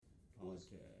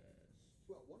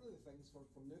Well, one of the things from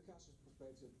Newcastle's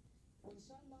perspective, when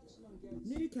San Maximin gets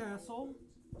Newcastle,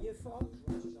 you fuck.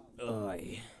 Ugh,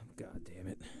 god damn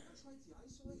it. tried to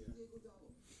isolate Diego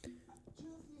Dallo. Two of the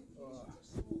occasions I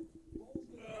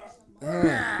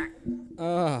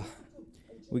saw balls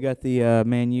We got the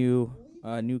Man U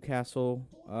Newcastle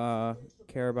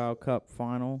Carabao Cup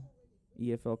final,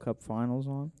 EFL Cup finals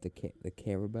on. The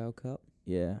Carabao Cup?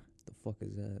 Yeah. The fuck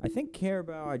is that? I think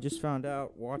Carabao, I just found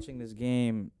out watching this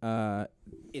game,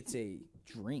 it's a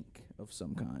drink of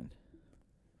some kind.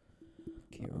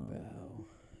 Carabao.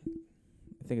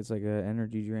 I think it's like an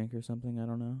energy drink or something. I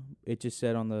don't know. It just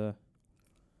said on the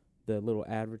little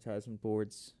advertisement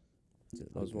boards.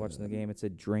 I was watching the game. It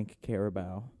said drink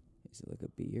Carabao. Is it like a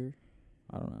beer?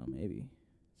 I don't know. Maybe.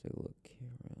 Let's take a look.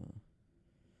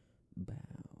 Carabao.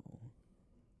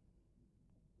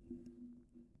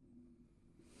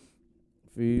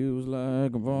 Feels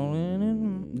like I'm falling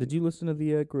in. Did you listen to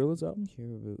the Gorillaz album?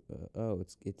 Caribou.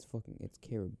 It's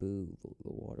Caribou, the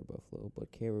water buffalo. But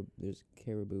there's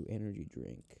Caribou energy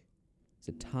drink. It's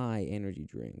a Thai energy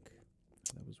drink.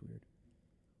 That was weird.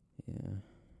 Yeah,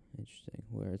 interesting.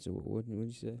 Where? So what did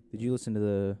you say? Did you listen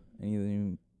to any of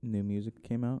the new music that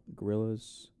came out?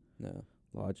 Gorillaz, No,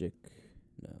 Logic.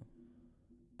 no,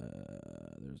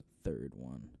 There's a third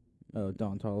one. Oh,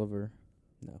 Don Toliver.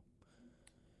 no.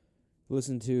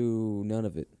 Listen to none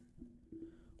of it.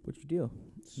 What's your deal?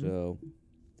 So,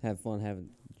 have fun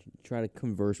try to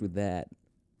converse with that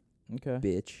Okay.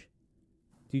 bitch.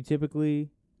 Do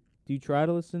you try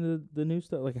to listen to the new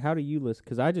stuff? Like, how do you listen?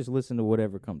 Because I just listen to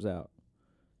whatever comes out.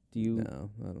 Do you? No,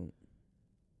 I don't.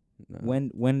 No.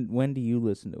 When do you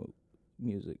listen to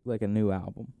music, like a new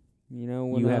album? You know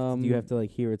when Do you have to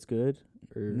like hear it's good?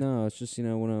 Or No, it's just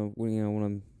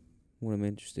when I'm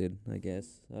interested. I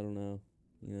guess I don't know.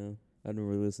 I didn't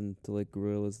really listen to like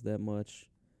Gorillaz that much.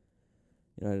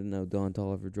 I didn't know Don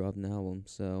Toliver dropped an album,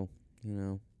 so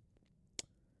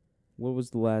What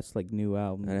was the last like new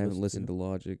album? I you haven't listened to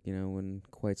Logic, in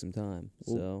quite some time.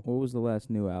 So what was the last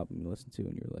new album you listened to,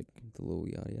 and you're like, the Lil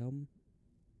Yachty album.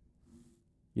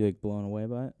 you're like blown away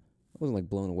by it? I wasn't like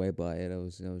blown away by it. I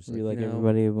was Were you like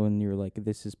everybody when you're like,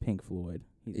 this is Pink Floyd?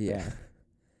 He's Yeah. back.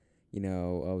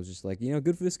 I was just like,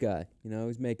 good for this guy.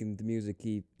 He's making the music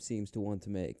he seems to want to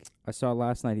make. I saw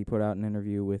last night he put out an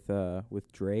interview with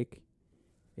Drake.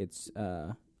 It's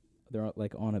they're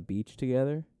like on a beach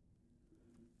together.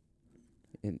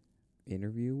 An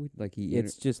interview with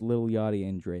It's just Lil Yachty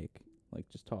and Drake, like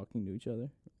just talking to each other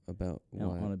about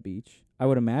on a beach. I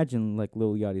would imagine like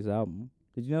Lil Yachty's album.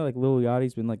 Did you know like Lil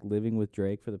Yachty's been like living with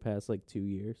Drake for the past like 2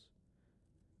 years?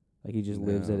 Like he just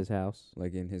lives at his house.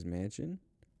 like in his mansion.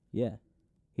 Yeah.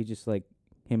 He just like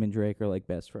him and Drake are like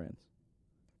best friends.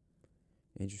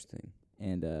 Interesting.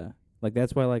 And like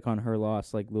that's why like on Her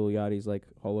Loss, like Lil Yachty's like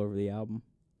all over the album.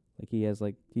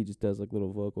 Like he just does like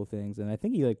little vocal things, and I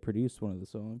think he like produced one of the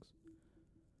songs.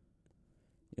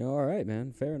 All right,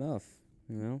 man. Fair enough.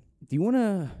 Do you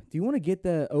wanna get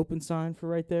the open sign for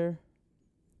right there?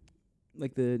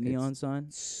 Like the neon sign?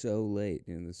 It's so late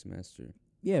in the semester.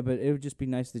 Yeah, but it would just be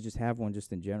nice to just have one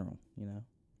just in general,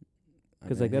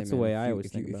 Because I like mean, that's the man, way if I you- always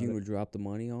if think you, about if you it. would drop the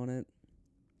money on it,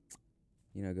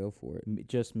 go for it.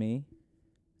 Just me?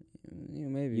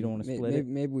 Maybe You don't wanna split it?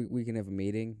 Maybe we can have a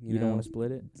meeting. You don't want to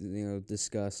split it?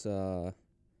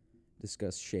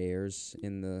 Discuss shares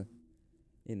in the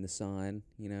sign.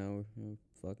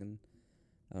 Fucking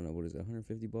I don't know, what is it,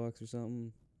 $150 or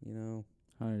something.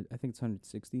 100, I think it's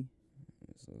 160.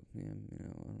 So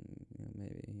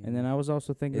maybe. And then I was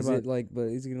also thinking Is about. it but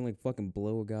is he gonna fucking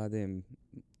blow a goddamn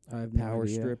I have no power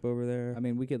idea. strip over there? I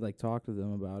mean, we could like talk to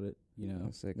them about it.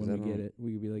 I'll say, 'cause when I we get don't- it,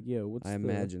 we could be like, "Yo, what's?" I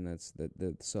imagine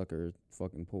that sucker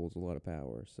fucking pulls a lot of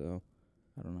power. So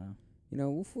I don't know.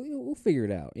 we'll figure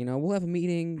it out. We'll have a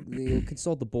meeting. We'll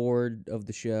consult the board of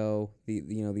the show. The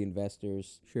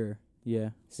investors. Sure.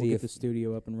 Yeah. See We'll get if- the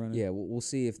studio up and running. Yeah, we'll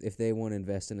see if they want to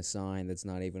invest in a sign that's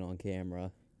not even on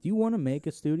camera. Do you want to make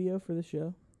a studio for the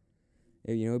show?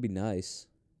 It'd be nice.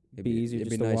 It'd Be easier it'd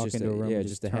just be to nice walk just into a to, room yeah, and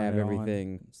just just to turn have it on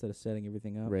everything instead of setting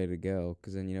everything up. ready to go.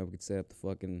 Because then we could set up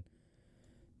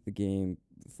the game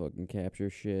fucking capture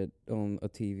shit on a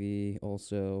TV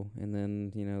also, and then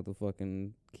the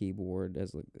fucking keyboard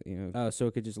as Oh, so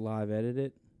it could just live edit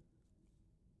it.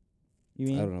 You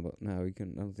mean? I don't know about no. We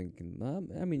can. I don't think.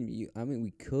 I mean,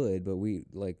 we could, but we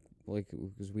like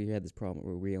because we had this problem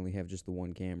where we only have just the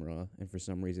one camera, and for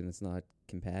some reason it's not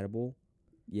compatible.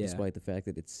 Yeah. Despite the fact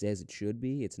that it says it should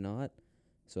be, it's not.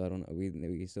 So I don't know.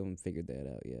 We still haven't figured that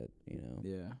out yet.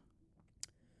 Yeah.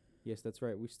 Yes, that's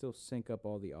right. We still sync up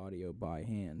all the audio by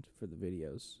hand for the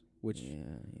videos. which yeah.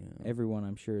 everyone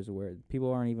I'm sure is aware.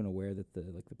 People aren't even aware that the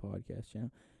podcast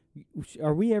channel.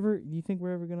 Are we ever? Do you think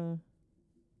we're ever gonna?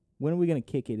 When are we gonna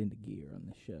kick it into gear on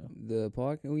this show? The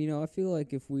podcast. I feel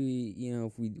like if we,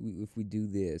 if we do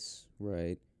this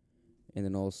right, and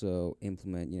then also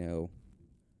implement,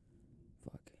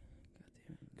 fuck,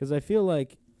 goddamn. Because I feel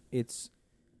like it's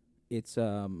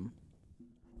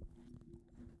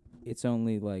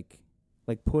only like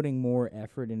putting more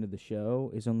effort into the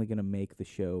show is only gonna make the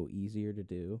show easier to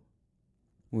do.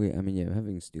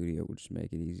 Having a studio would just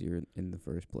make it easier in the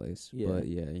first place. Yeah. But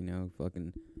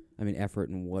effort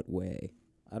in what way?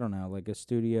 I don't know, like a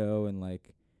studio and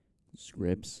like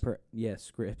Scripts.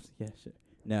 Scripts. Yeah, sure.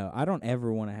 No, I don't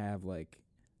ever want to have like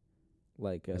A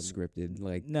scripted,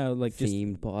 just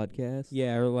themed podcast.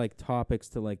 yeah, or like topics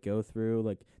to like go through.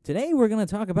 Like today we're gonna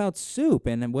talk about soup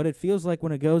and what it feels like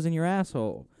when it goes in your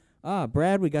asshole.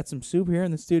 Brad, we got some soup here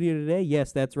in the studio today.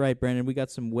 Yes, that's right, Brandon. We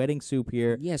got some wedding soup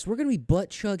here. Yes, we're gonna be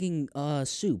butt chugging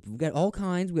soup. We've got all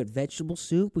kinds. We got vegetable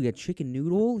soup. We got chicken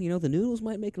noodle. The noodles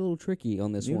might make it a little tricky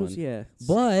on this Noodles, one. yeah.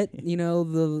 But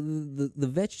the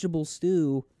vegetable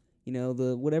stew.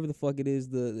 The whatever the fuck it is,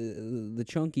 the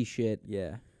chunky shit.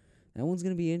 Yeah. That one's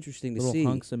gonna be interesting to Little see.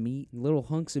 hunks of meat. Little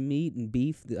hunks of meat and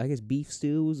beef. I guess beef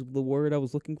stew was the word I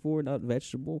was looking for, not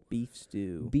vegetable. Beef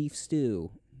stew. Beef stew.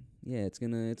 Yeah, it's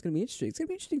gonna be interesting. It's gonna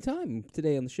be an interesting time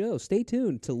today on the show. Stay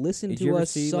tuned to listen Did you to ever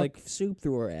us see, suck like, soup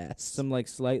through our ass. Some like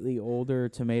slightly older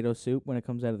tomato soup when it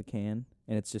comes out of the can,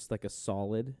 and it's just like a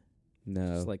solid.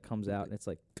 No. Just like comes out and it's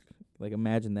like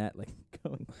imagine that like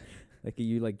going, like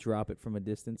you like drop it from a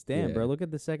distance. Damn, Yeah. bro, look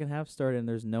at the second half started and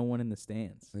there's no one in the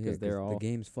stands because they're all. the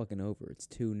game's fucking over. It's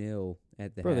 2-0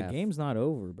 at the Bro, half. the game's not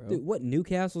over, bro. Dude, what,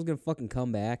 Newcastle's gonna fucking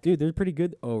come back? Dude, they're pretty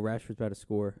good. Oh, Rashford's about to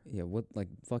score. Yeah, what,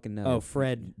 fucking no. Oh,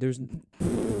 Fred. There's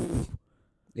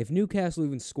if Newcastle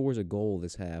even scores a goal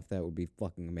this half, that would be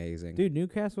fucking amazing. Dude,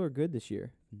 Newcastle are good this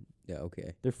year. Yeah,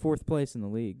 okay. They're 4th place in the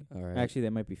league. All right. Actually, they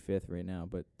might be 5th right now,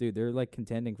 but dude, they're like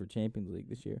contending for Champions League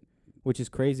this year, which is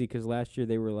crazy because last year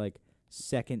they were like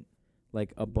 2nd,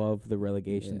 like above the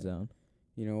relegation Yeah. zone.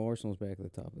 Arsenal's back at the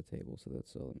top of the table, so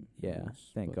that's Yeah,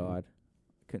 thank God.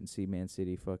 Couldn't see Man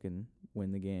City fucking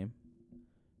win the game.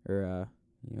 Or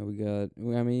we got.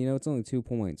 It's only 2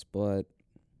 points, but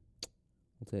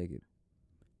we'll take it.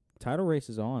 title race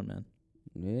is on, man.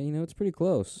 Yeah, it's pretty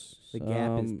close. The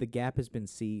gap has been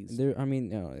seized.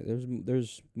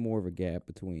 There's more of a gap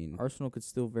between. Arsenal could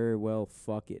still very well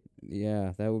fuck it.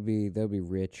 Yeah, that would be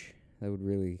rich. That would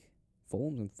really.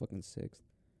 Fulham's in fucking 6th.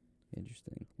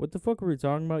 Interesting. What the fuck were we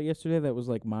talking about yesterday that was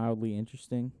like mildly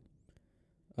interesting?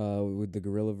 With the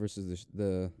gorilla versus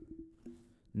the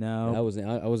No. I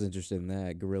was interested in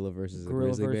that gorilla versus Gorilla a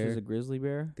grizzly versus bear. a grizzly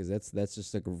bear? Because that's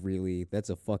just like that's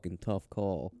a fucking tough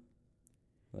call.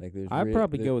 Like I'd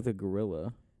probably go with a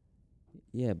gorilla.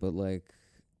 Yeah, but the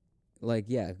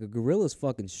gorilla's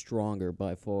fucking stronger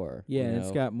by far. Yeah, and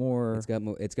it's got more.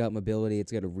 It's got mobility.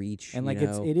 It's got a reach. And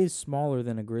it is smaller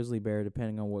than a grizzly bear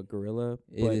depending on what gorilla.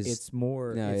 But it's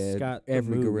more. No, it's got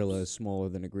every moves. gorilla is smaller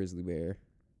than a grizzly bear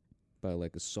by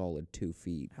like a solid 2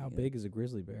 feet. How big is a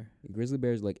grizzly bear? A grizzly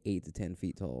bear is like 8 to 10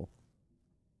 feet tall,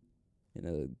 and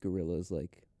a gorilla is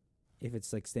like. If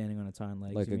it's like standing on its hind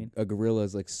legs, Like you mean? a gorilla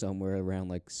is like somewhere around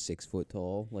like 6 foot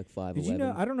tall, like 5'11". Did you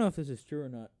know? I don't know if this is true or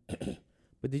not,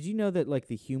 but did you know that like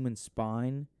the human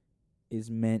spine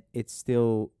is meant? It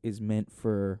still is meant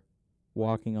for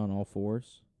walking on all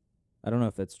fours. I don't know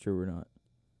if that's true or not.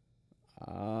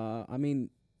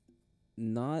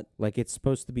 Not. Like it's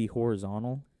supposed to be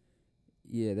horizontal.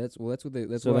 Yeah, that's what they.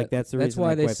 That's so why. like that's the that's reason why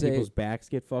like, they why say people's backs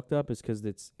get fucked up is because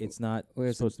it's not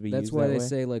supposed to be. That's used why that they way.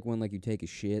 say like when like you take a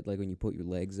shit, like when you put your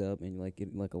legs up and like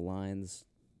it like aligns.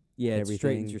 Yeah, it everything,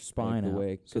 straightens your spine like the out,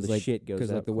 way, so the shit goes because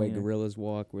up like the way cleaner. gorillas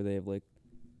walk, where they have like,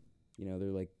 they're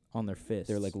like on their fists.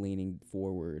 they're like leaning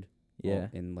forward. Yeah,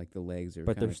 and like the legs are.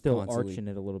 but they're kinda still constantly, arching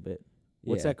it a little bit.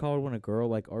 What's yeah. that called when a girl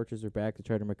like arches her back to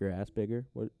try to make her ass bigger?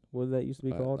 What did that used to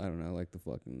be called? I don't know, like the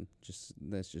fucking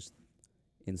that's just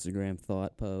Instagram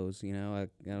thought pose. I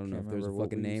don't know if there's a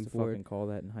fucking name for it. Call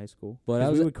that in high school.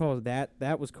 But we would call it that.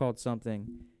 That was called something.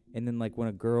 And then like when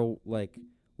a girl like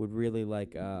would really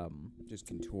like just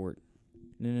contort.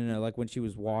 No. Like when she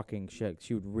was walking,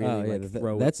 she would really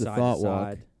throw that's it a side thought to walk.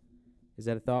 side. Is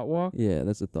that a thought walk? Yeah,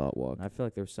 that's a thought walk. I feel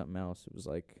like there was something else. It was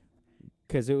like,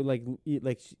 because it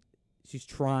would she's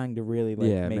trying to really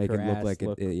like make her it look ass like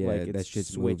look that it's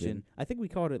shit's switching. moving. I think we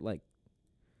called it like,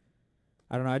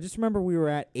 I don't know. I just remember we were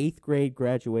at 8th grade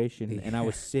graduation and I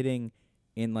was sitting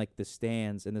in like the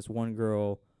stands and this one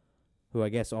girl, who I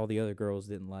guess all the other girls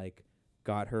didn't like,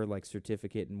 got her like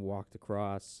certificate and walked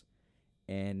across.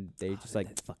 and they just Oh,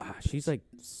 like that fucking she's like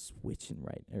switching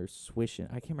right or swishing.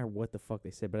 I can't remember what the fuck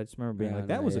they said, but I just remember being I like, don't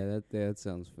that know, was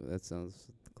that sounds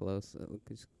close. Look,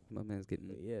 my man's getting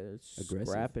it's aggressive.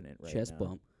 scrapping it right chest now.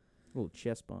 bump. Little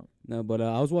chest bump. No, but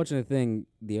I was watching a thing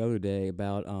the other day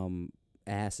about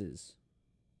asses.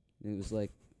 It was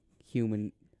like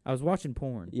human. I was watching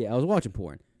porn. Yeah, I was watching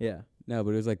porn. Yeah. No,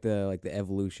 but it was like the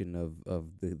evolution of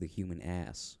the human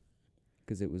ass,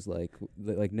 because it was like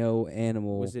no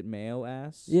animal. Was it male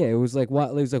ass? Yeah, it was like what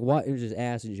it was like what it was just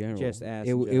ass in general. Just ass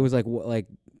It in it was like like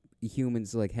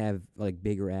humans like have like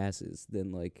bigger asses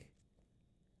than like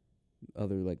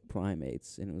other like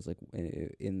primates, and it was like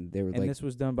and they were And like this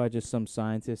was done by just some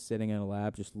scientist sitting in a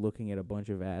lab just looking at a bunch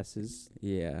of asses.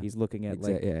 yeah. He's looking at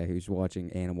like yeah, he was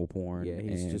watching animal porn. yeah,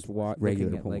 he's and just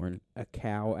regular looking at porn. like a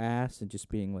cow ass and just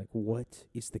being like, what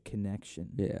is the connection?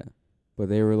 Yeah, but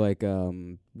they were like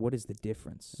What is the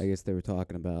difference? I guess they were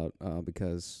talking about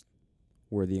because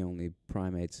we're the only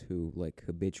primates who like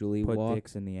habitually Put walk.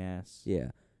 dicks in the ass. Yeah,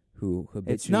 who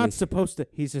habitually. It's not supposed to.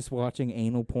 He's just watching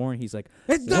anal porn. He's like,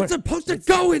 It's not supposed to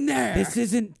go in there. this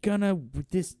isn't gonna.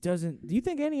 This doesn't. Do you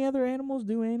think any other animals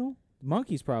do anal?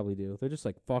 Monkeys probably do. They're just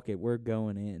like, fuck it, we're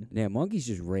going in. Yeah, monkeys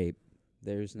just rape.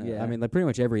 There's no. Yeah. I mean, like pretty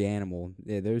much every animal.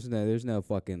 Yeah, there's no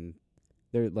fucking.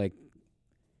 They're like,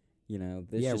 you know.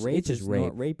 It's Yeah, just, rape it's just is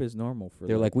rape. rape is normal for.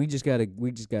 They're like, we just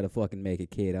gotta fucking make a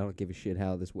kid. I don't give a shit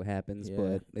how this happens, Yeah, but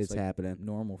it's it's like happening.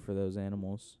 normal for those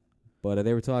animals. But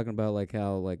they were talking about like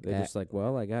how like They're just like,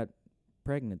 well, I got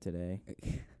pregnant today.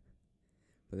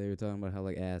 but they were talking about how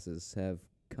like asses have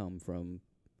come from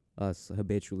us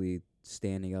habitually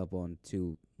standing up on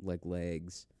two like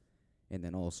legs, and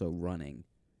then also running.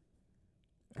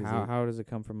 'Cause How does it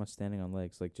come from us standing on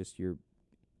legs? Like just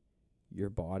your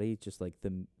body, just like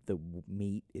the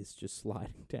meat is just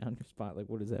sliding down your spine. Like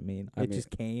what does that mean? I It mean- just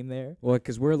came there. Well,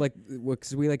 because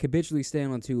we like habitually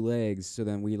stand on two legs, so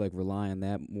then we like rely on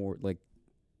that more like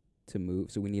to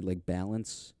move. So we need like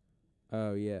balance.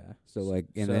 Oh yeah. So like,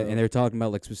 and so, they're talking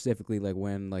about like specifically like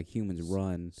when like humans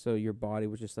run. So your body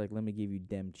was just like, let me give you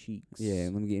dem cheeks. Yeah,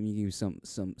 let me give you some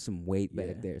weight Yeah.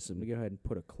 back there. Let me go ahead and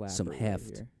put a clap. some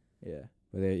heft. Here. Yeah.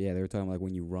 But they were talking like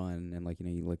when you run and like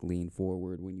you like lean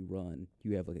forward when you run,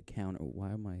 you have like a counter. Why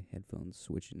are my headphones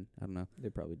switching? I don't know.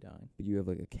 They're probably dying. But you have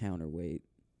like a counterweight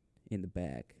in the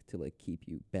back to like keep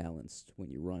you balanced when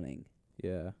you're running.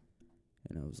 Yeah.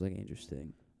 And I was like,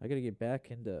 interesting. I gotta get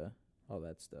back into all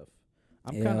that stuff.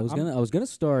 I was gonna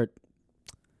start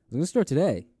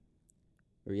today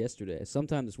or yesterday,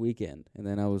 sometime this weekend, and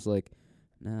then I was like,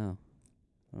 no,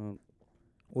 I don't.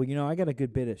 Well, I got a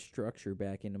good bit of structure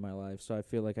back into my life, so I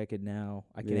feel like I can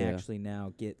Yeah. actually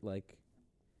now get like,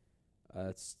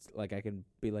 like I can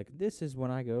be like, this is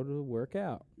when I go to work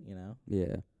out,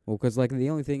 Yeah. Well, 'cause like the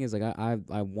only thing is like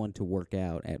I want to work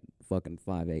out at fucking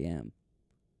 5 a.m.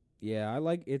 Yeah, I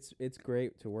like it's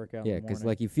great to work out. Yeah, in the 'cause morning.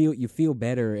 like you feel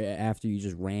better after you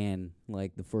just ran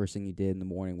like the first thing you did in the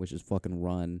morning, which is fucking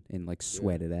run and like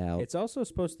sweat it out. It's also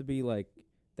supposed to be like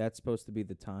that's supposed to be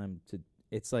the time to.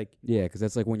 It's like Yeah, 'cause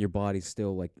that's like when your body's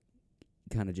still like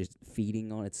kind of just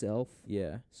feeding on itself.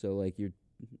 yeah. So like you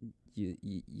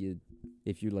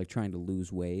if you're like trying to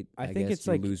lose weight, I I think guess it's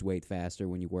you like- lose weight faster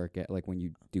when you work at like when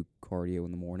you do cardio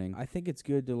in the morning. I think it's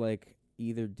good to like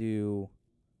either do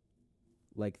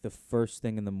like the first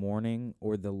thing in the morning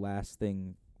or the last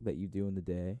thing that you do in the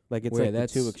day. Like it's Well, like yeah, the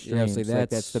two that's- yeah, extremes. so Like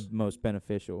that's the that's- most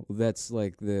beneficial. That's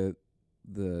like the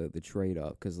trade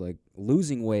off, 'cause like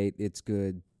losing weight, it's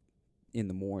good in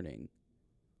the morning.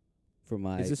 For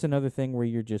my Is this another thing where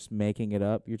you're just making it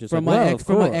up? You're just from like, my well, ex- of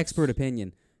from my course. expert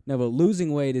opinion. No, but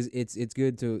losing weight is it's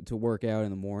good to work out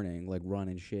in the morning, like run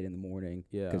and shit in the morning,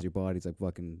 Yeah. 'cause your body's like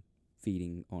fucking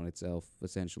feeding on itself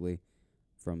essentially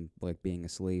from like being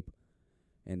asleep,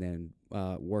 and then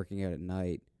working out at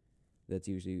night. That's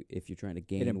usually if you're trying to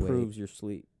gain It weight. improves your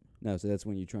sleep. No, so that's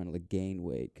when you're trying to like gain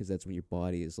weight, 'cause that's when your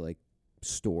body is like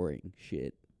storing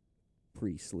shit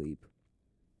pre-sleep.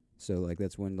 So like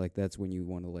that's when you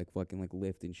want to like fucking like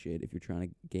lift and shit if you're trying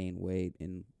to gain weight,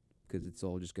 and 'cause it's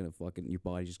all just gonna fucking your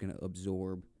body's just gonna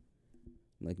absorb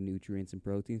like nutrients and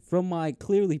protein. From my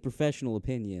clearly professional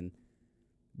opinion,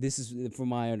 this is from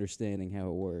my understanding how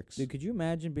it works. Dude, could you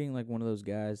imagine being like one of those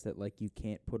guys that like you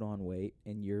can't put on weight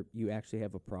and you actually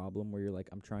have a problem where you're like,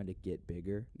 I'm trying to get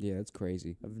bigger? Yeah, that's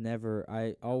crazy.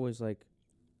 I always like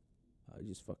I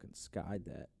just fucking skied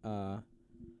that.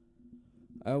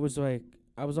 I was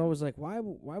always like, why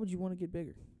would you want to get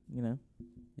bigger? Yeah,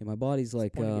 my body's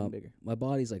like Point of getting bigger. my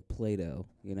body's like Play-Doh,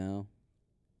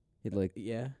 It like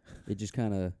Yeah. it just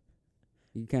kind of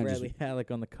You kind of Bradley Halleck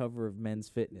on the cover of Men's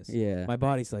Fitness. yeah. My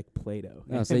body's like Play-Doh.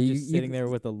 No, I'm so you- just you sitting c- there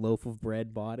with a loaf of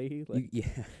bread body, like yeah.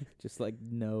 just like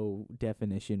no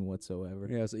definition whatsoever.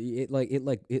 Yeah, so it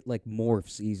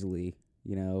morphs easily,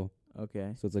 you know.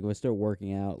 Okay. So it's like if I start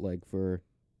working out like for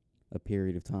a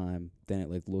period of time, then it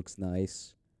like looks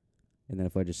nice, and then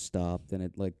if I just stop, then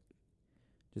it like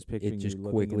Just picturing just you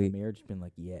looking quickly- in the mirror, just being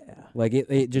like, yeah.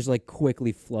 it just like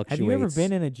quickly fluctuates. Have you ever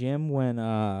been in a gym when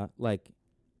like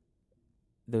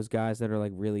those guys that are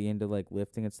like really into like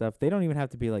lifting and stuff? They don't even have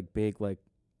to be like big, like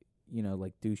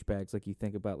like douchebags like you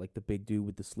think about, like the big dude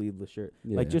with the sleeveless shirt.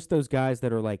 Like Yeah. just those guys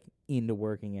that are like into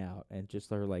working out and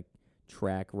just are like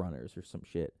track runners or some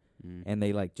shit. Mm. And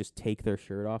they like just take their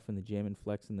shirt off in the gym and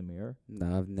flex in the mirror.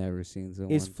 No, I've never seen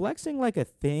someone. Is flexing like a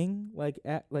thing? Like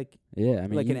yeah, I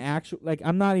mean, like you- an actual, like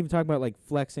I'm not even talking about like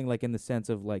flexing like in the sense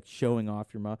of like showing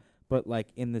off your muscle, but like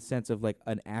in the sense of like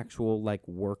an actual like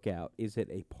workout. Is it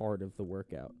a part of the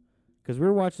workout? Because we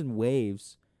were watching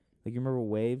Waves, like you remember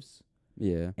Waves,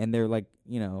 yeah. and they're like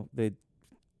the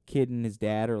kid and his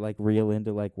dad are like real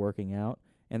into like working out,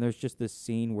 and there's just this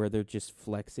scene where they're just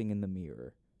flexing in the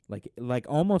mirror. Like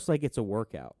almost like it's a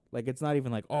workout. Like it's not even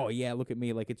like, oh yeah, look at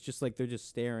me. Like it's just like they're just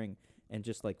staring and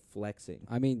just like flexing.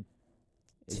 I mean,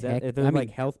 Is tech- that are there I mean,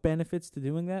 like health benefits to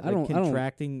doing that? I Like don't- I don't-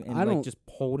 contracting and I like don't- just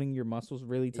holding your muscles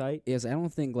really tight? yes, I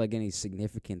don't think like any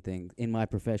significant thing in my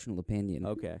professional opinion.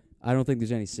 Okay. I don't think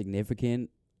there's any significant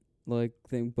like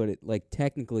thing, but it like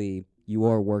technically you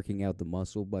are working out the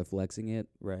muscle by flexing it,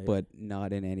 Right. but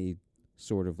not in any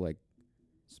sort of like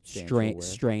Substantial way.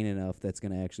 strain enough that's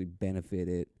gonna actually benefit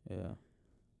it. Yeah.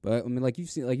 But I mean, like you've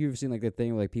ever seen like that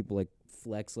thing where like people like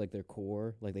flex like their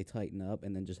core, like they tighten up,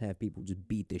 and then just have people just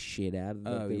beat the shit out of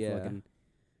like, Oh, their yeah. fucking.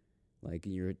 Like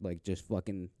you're like just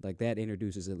fucking like that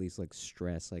introduces at least like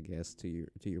stress, I guess, to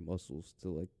your muscles to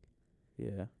like.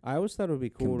 Yeah. I always thought it would be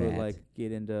cool to Combat. like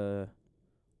get into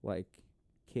like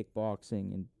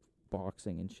kickboxing and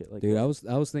boxing and shit like Dude, that.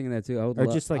 I was thinking that too. I would Or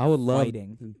lo- just like I would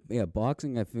fighting. love. Yeah,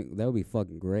 boxing. I think that would be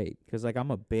fucking great. 'Cause like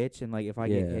I'm a bitch and like if I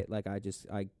get Yeah. hit, like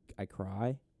I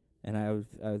cry, and I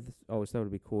always thought it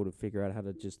would be cool to figure out how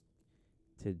to just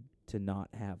to not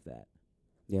have that.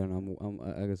 Yeah, and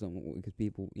I guess because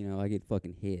people, I get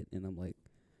fucking hit, and I'm like,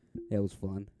 that was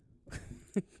fun.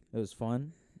 It was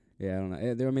fun. Yeah, I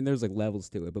don't know. I mean, there's like levels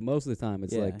to it, but most of the time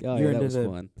it's Yeah. like, oh You're yeah, that into was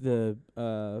fun.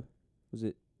 The was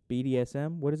it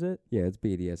BDSM? What is it? Yeah, it's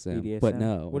BDSM. BDSM. But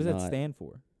no, What does that not. stand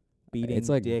for? Beating It's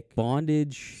like dick,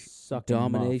 bondage, sucking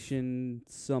muff. domination,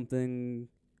 something.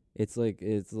 It's like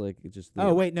just.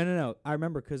 Oh wait, no. I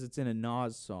remember 'cause it's in a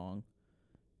Nas song.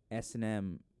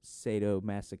 S&M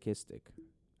sadomasochistic,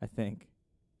 I think,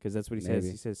 'cause that's what he says.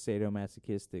 Maybe. He says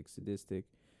sadomasochistic, sadistic.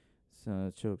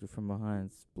 So choked her from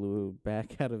behind, blew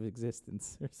back out of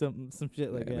existence, or some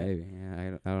shit like yeah, that. maybe.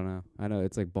 Yeah, I don't know. I know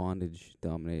it's like bondage,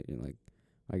 domination. Like,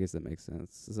 I guess that makes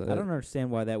sense. So I don't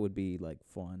understand why that would be like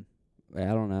fun. I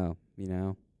don't know.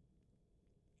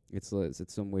 It's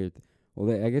some weird.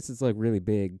 I guess it's like really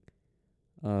big.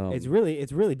 It's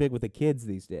really big with the kids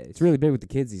these days. It's really big with the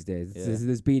kids these days. Yeah.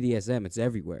 This BDSM. It's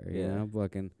everywhere. Yeah.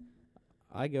 Fucking.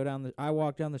 I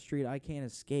walk down the street. I can't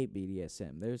escape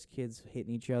BDSM. There's kids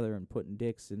hitting each other and putting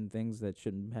dicks in things that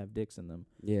shouldn't have dicks in them.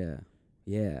 Yeah.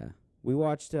 We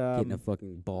watched. Getting a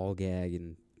fucking ball gag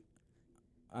and.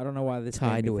 I don't know why this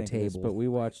tied made me to a think of this, table. but we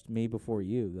watched Me Before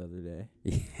You the other day.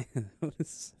 Yeah, that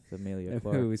was, It's Amelia that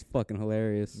Clark. movie was fucking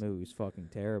hilarious. The movie's fucking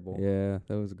terrible. Yeah,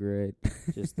 that was great.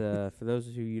 Just for those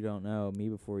of you who don't know, Me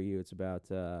Before You, it's about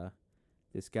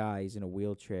this guy. He's in a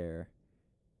wheelchair,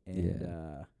 and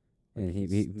Yeah. And he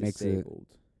he's makes a disabled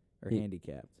or he-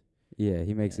 handicapped.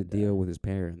 he makes a And, deal with his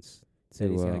parents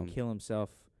Said he's to gonna kill himself.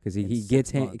 because in he 6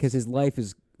 gets months. because his life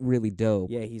is really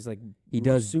dope. Yeah, he's like He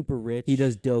does super rich. He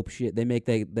does dope shit. They make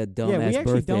that we dumbass actually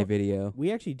birthday don't- video.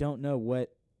 We actually don't know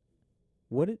what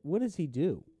does he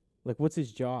do? Like, what's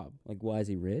his job? Like, why is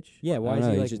he rich? Yeah, why I is don't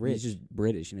he, know, like, he's rich? just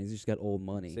British, and he's just got old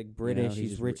money. He's like you know? British, he's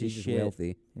just rich as just shit.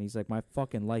 wealthy. And he's like, my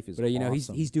fucking life is. But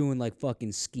awesome. he's doing like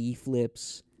fucking ski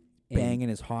flips, and banging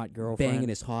his hot girlfriend. banging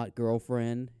his hot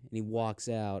girlfriend, and he walks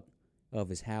out of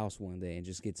his house one day and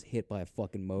just gets hit by a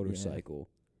fucking motorcycle.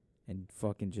 and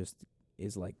fucking just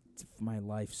is like, my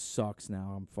life sucks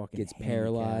now. I'm fucking Gets handicapped."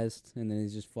 paralyzed, and then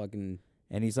he's just fucking.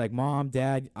 And he's like, Mom,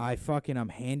 Dad, I'm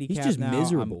handicapped just now.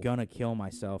 miserable. I'm gonna kill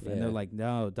myself. And Yeah. they're like,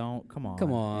 no, don't. Come on.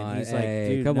 Come on, And he's hey,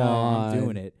 like, dude, come no, on. I'm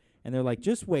doing it. And they're like,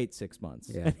 just wait 6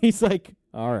 months. Yeah. And he's like,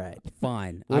 all right.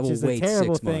 Fine, I Which will is wait a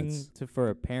terrible 6 thing months. for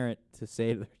a parent to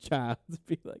say to their child, to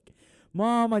be like,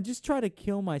 Mom, I just try to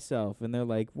kill myself. And they're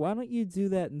like, why don't you do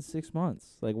that in 6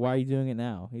 months? Like, why are you doing it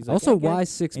now? He's like, Also, "I guess-" why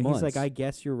 6 and months? he's like, I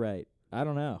guess you're right. I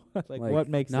don't know. Like what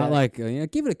makes not that? like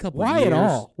give it a couple. Why years. at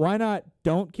all? Why not?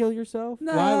 Don't kill yourself.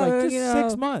 No, Why like just you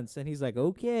 6 know. months? And he's like,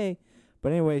 okay.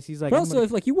 But anyways, he's like, But I'm also, gonna-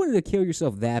 if like you wanted to kill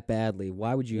yourself that badly,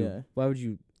 why would you? Yeah. Why would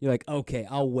you? You're like, okay,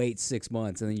 I'll wait 6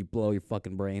 months, and then you blow your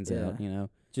fucking brains Yeah. out. You know.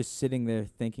 just sitting there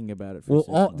thinking about it. For Well,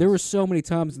 6 months. there were so many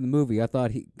times in the movie I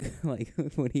thought he like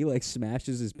when he like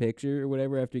smashes his picture or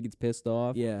whatever after he gets pissed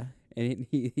off, Yeah. and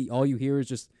he all you hear is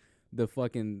just the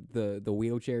fucking the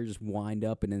wheelchair just wind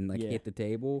up and then like Yeah. hit the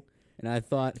table. And I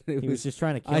thought it He was just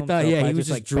trying to kill I thought himself yeah by he was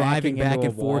just like driving backing back into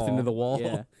and a forth wall. into the wall,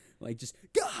 Yeah. like just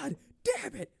God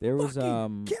damn it, There was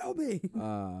fucking kill me.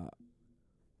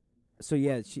 So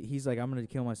yeah, he's like, I'm gonna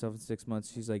kill myself in 6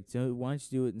 months. She's like, why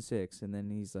don't you do it in 6? And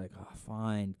then he's like, oh,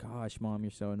 fine. Gosh, Mom,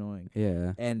 you're so annoying.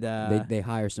 Yeah, And they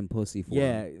hire some pussy for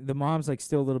yeah, him. the mom's like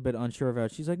still a little bit unsure about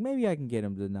it. She's like, maybe I can get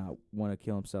him to not want to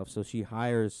kill himself. So she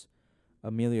hires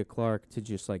Amelia Clark to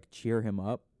just like cheer him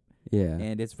up. Yeah,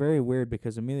 And it's very weird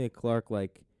because Amelia Clark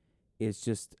like is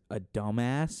just a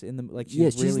dumbass in the like she's yeah,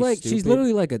 she's really like stupid. she's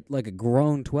literally like a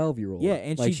grown 12-year-old. yeah,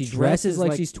 and like she dresses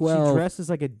like she's 12. She dresses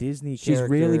like a Disney She's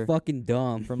character. really fucking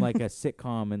dumb. from like a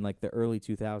sitcom in like the early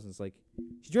 2000s. Like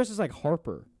she dresses like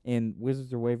Harper in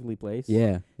Wizards of Waverly Place.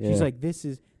 yeah, She's like, this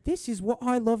is what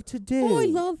I love to do. oh, I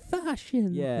love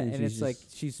fashion. Yeah, and she's it's like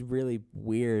just- she's really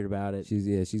weird about it.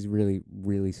 she's really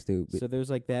really stupid. So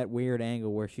there's like that weird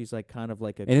angle where she's like kind of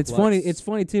like a And it's funny. klutz. It's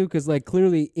funny too, because like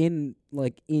clearly in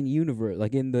universe,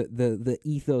 like in the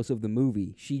ethos of the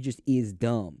movie, she just is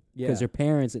dumb. Because Yeah. her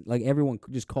parents, like everyone,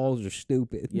 just calls her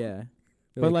stupid. Yeah.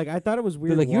 They're But like I thought it was they're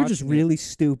weird. like you're just watching it. really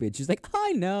stupid. She's like,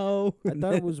 I know. I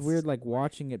thought it was weird like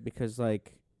watching it because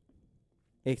like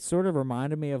it sort of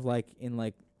reminded me of like in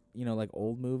like like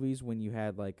old movies when you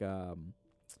had like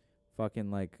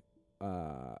fucking like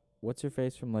what's her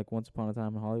face from like Once Upon a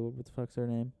Time in Hollywood? What the fuck's her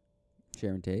name?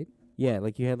 Sharon Tate. Yeah,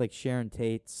 like you had like Sharon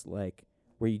Tate's like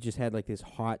where you just had like this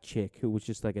hot chick who was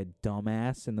just like a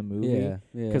dumbass in the movie. Yeah,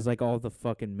 yeah. Because like all the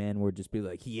fucking men would just be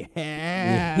like, yeah,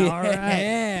 Yeah. all right.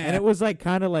 And it was like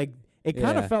kind of like, it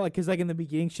kind of Yeah. felt like, because like in the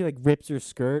beginning she like rips her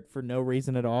skirt for no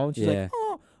reason at all. And she's Yeah. like,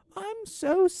 oh, I'm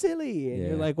so silly. And you're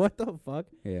Yeah. like, what the fuck?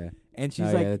 yeah. And she's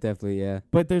Oh, like, yeah, definitely, yeah.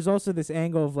 but there's also this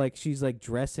angle of like she's like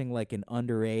dressing like an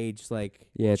underage like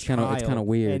Yeah, it's kind child, of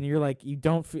weird. and you're like you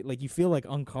don't feel like you feel like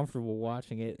uncomfortable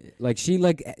watching it. Like she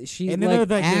like And then they're,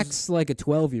 like, acts like a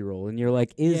 12-year-old, and you're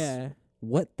like, Yeah.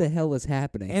 what the hell is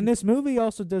happening? And this movie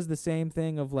also does the same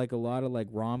thing of like a lot of like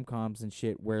rom-coms and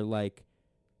shit where like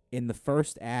in the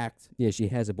first act, yeah, she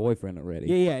has a boyfriend already.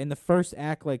 yeah, in the first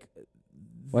act, like,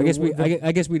 Well, I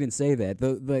the- guess we didn't say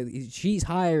that. She's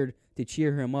hired to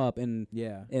cheer him up, and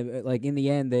yeah. like in the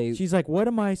end, they She's like, what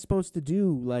am I supposed to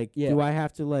do? Like, Yeah. do I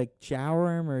have to like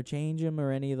shower him or change him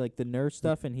or any like the nurse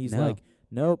stuff? And he's No. like,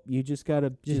 nope, you just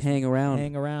gotta just hang around.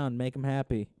 hang around, make him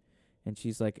happy. And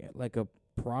she's like a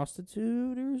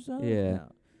prostitute or something. Yeah.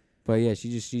 No. But yeah, she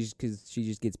just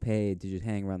gets paid to just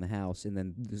hang around the house, and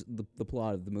then the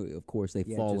plot of the movie, of course, they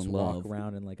Yeah, fall just in walk love.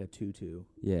 around in like a tutu.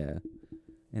 Yeah,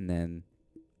 and then,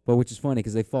 but which is funny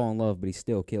because they fall in love, but he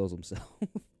still kills himself.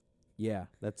 Yeah,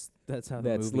 that's how the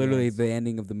That's movie literally ends, the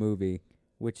ending of the movie.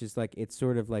 which is like it's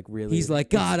sort of like really. He's like,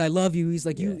 God, I love you. He's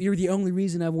like, Yeah. you're the only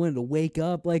reason I wanted to wake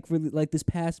up, like for like this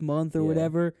past month or Yeah.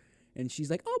 whatever. And she's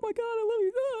like, oh my God, I love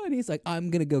you. Ah, and he's like, I'm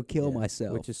gonna go kill Yeah,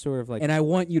 myself, which is sort of like and I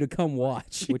want you to come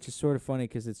watch. which is sort of funny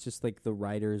because it's just like the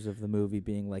writers of the movie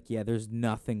being like, yeah, there's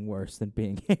nothing worse than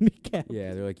being handicapped.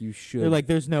 Yeah, they're like, you should. They're like,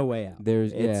 there's no way out.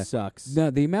 there's It yeah. sucks. No,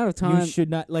 the amount of time. You should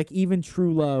not like even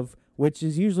true love, which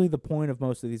is usually the point of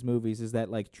most of these movies, is that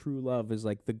like true love is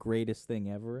like the greatest thing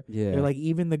ever. Yeah. They're like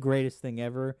even the greatest thing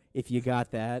ever. If you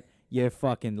got that, your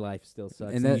fucking life still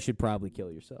sucks, and that- you should probably kill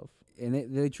yourself. And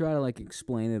they try to like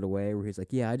explain it away where he's like,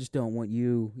 yeah, I just don't want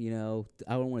you,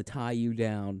 I don't want to tie you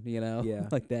down, Yeah.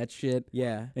 like that shit.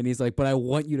 Yeah. And he's like, but I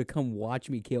want you to come watch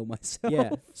me kill myself.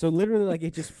 Yeah. So literally, like,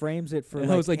 it just frames it for. And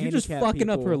like, I was like, you're just handicapped fucking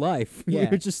up her people. life. Yeah.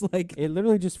 You're just like, It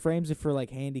literally just frames it for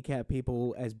like handicapped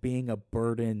people as being a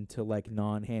burden to like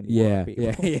non-handicapped yeah, people.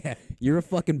 yeah, yeah. You're a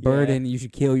fucking burden. You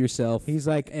should kill yourself. He's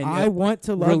like, And, I want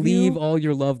to love relieve you. all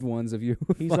your loved ones of your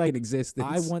He's fucking like, existence.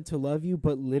 I want to love you,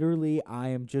 but literally, I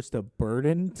am just a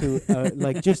burden to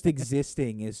like just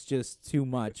existing is just too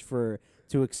much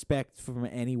to expect from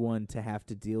anyone to have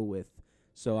to deal with.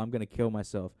 So I'm gonna kill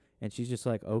myself. And she's just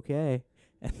like, okay.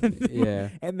 And then, Yeah.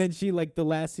 And then she like the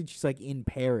last scene, she's like in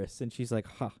Paris, and she's like,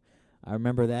 huh. I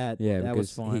remember that. Yeah, that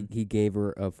was because fun. he gave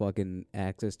her a fucking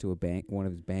access to one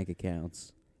of his bank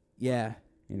accounts. Yeah.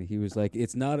 And he was like,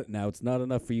 it's not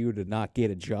enough for you to not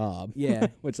get a job. Yeah.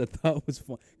 Which I thought was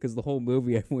fun because the whole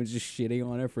movie everyone's just shitting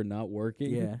on her for not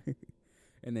working. Yeah.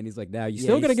 And then he's like, "Now you're Yeah,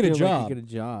 still gonna get a still, job, Like, you get a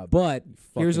job. but You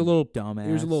here's a fucking little dumbass.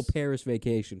 here's a little Paris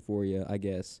vacation for you, I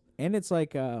guess." And it's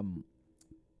like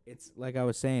it's like I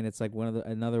was saying, it's like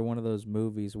another one of those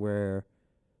movies where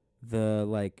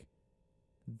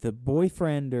the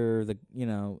boyfriend or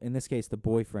in this case the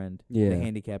boyfriend, Yeah. the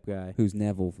handicapped guy. Who's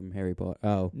Neville from Harry Potter?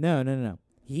 Oh, No.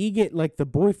 He the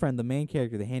boyfriend, the main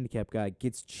character, the handicapped guy,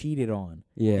 gets cheated on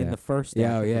yeah, in the first yeah,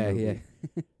 act. oh, of the yeah, movie.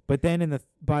 yeah. But then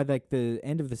by the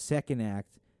end of the second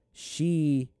act,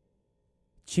 she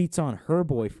cheats on her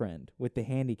boyfriend with the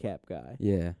handicapped guy.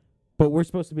 Yeah, But we're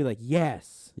supposed to be like,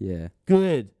 yes, yeah.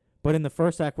 good. But in the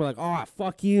first act, we're like, oh,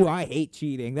 fuck you. I hate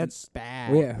cheating. That's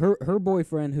bad. Well, yeah, her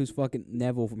boyfriend, who's fucking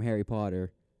Neville from Harry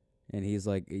Potter, and he's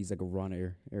like a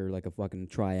runner or like a fucking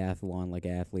triathlon like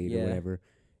athlete Yeah. or whatever,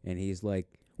 and he's like,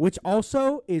 Which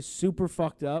also is super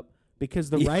fucked up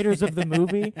because the Yeah. writers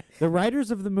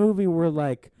of the movie were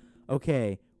like,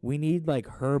 okay, we need like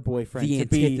her boyfriend the to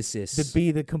be antithesis.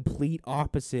 the complete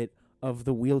opposite of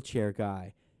the wheelchair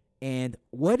guy. And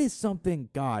what is something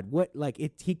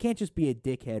he can't just be a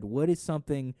dickhead. What is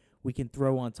something we can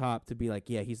throw on top to be like,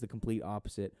 yeah, he's the complete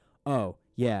opposite? Oh,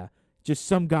 yeah. Just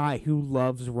some guy who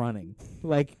loves running.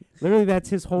 Like literally that's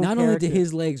his whole Not character. only do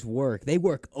his legs work, they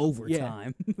work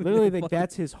overtime. Literally, like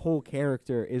that's his whole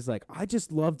character is like, I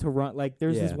just love to run. Like,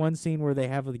 there's this Yeah. one scene where they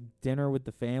have like dinner with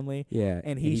the family. Yeah,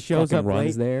 And he shows fucking up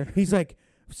runs late. there. He's like,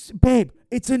 babe,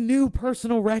 it's a new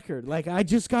personal record. Like, I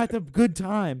just got the good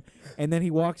time. And then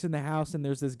he walks in the house and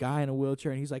there's this guy in a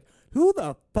wheelchair and he's like, who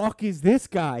the fuck is this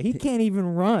guy? He can't even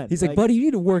run. He's like, buddy, you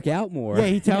need to work out more. Yeah,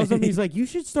 he tells him, he's like, you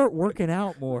should start working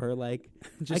out more. Like,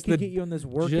 Just I can the- get you on this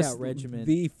workout just regimen.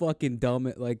 The fucking dumb,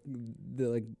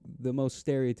 the most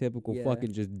stereotypical Yeah.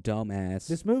 fucking just dumbass.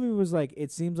 This movie was like,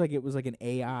 it seems like it was like an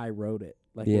AI wrote it.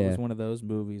 Like it Yeah. was one of those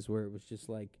movies where it was just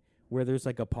like, where there's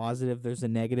like a positive, there's a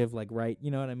negative, like, right,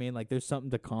 you know what I mean? Like there's something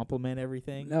to complement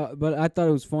everything. No, but I thought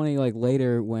it was funny, like,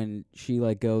 later when she,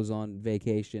 like, goes on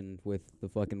vacation with the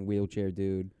fucking wheelchair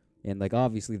dude, and, like,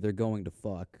 obviously they're going to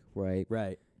fuck, right?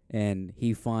 Right. And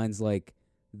he finds, like,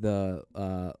 the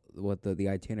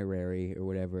itinerary or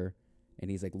whatever, and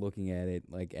he's, like, looking at it,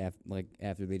 like,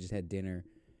 after they just had dinner,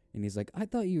 and he's like, I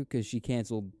thought you, because she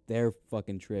canceled their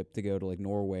fucking trip to go to, like,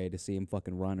 Norway to see him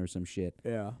fucking run or some shit.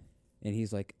 Yeah. And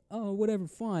he's like, oh, whatever,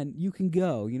 fine, you can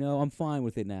go, I'm fine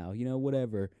with it now,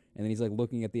 whatever. And then he's like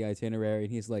looking at the itinerary,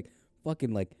 and he's like,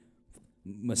 fucking like,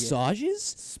 massages?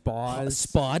 Spas.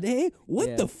 Spa day? What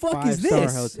Yeah, the fuck is five-star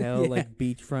this? hotel, Yeah. like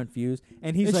beachfront views.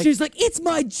 And he's And like, she's like, it's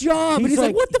my job. And he's he's like,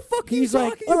 like- what the fuck are you he's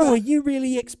like, talking oh, about? you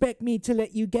really expect me to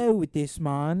let you go with this,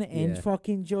 man, and Yeah.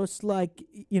 fucking just like,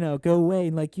 go away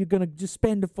and like you're gonna just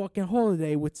spend a fucking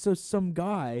holiday with some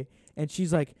guy? And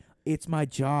she's like, it's my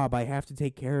job. I have to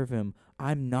take care of him.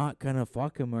 I'm not gonna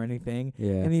fuck him or anything.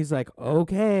 Yeah. And he's like,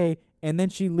 okay. And then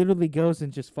she literally goes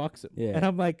and just fucks him. Yeah. And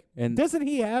I'm like, And doesn't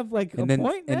he have like a and then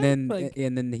point? and man? then like,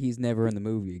 and then he's never in the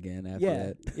movie again after yeah,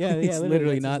 that. yeah, He's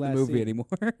literally that's not his in the last movie scene.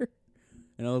 anymore.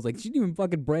 And I was like, she didn't even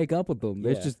fucking break up with him.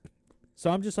 There's Yeah. just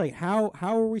So I'm just like, how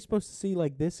are we supposed to see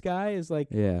like this guy is like?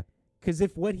 yeah. Because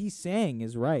if what he's saying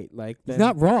is right, like He's then-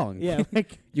 not wrong. Yeah,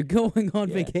 like You're going on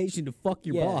Yeah. vacation to fuck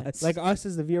your yeah, boss. like us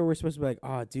as the viewer, we're supposed to be like,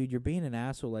 oh, dude, you're being an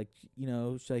asshole. Like,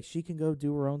 she can go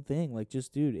do her own thing. Like,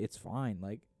 just, dude, it's fine.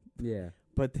 Like, yeah.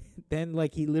 but then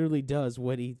like he literally does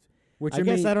what he. Which I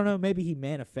guess I don't know. Maybe he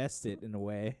manifests it in a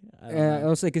way. I don't I know.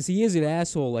 was like, 'cause he is an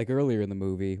asshole, like earlier in the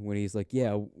movie when he's like,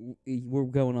 "Yeah, we're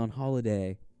going on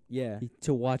holiday Yeah,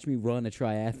 to watch me run a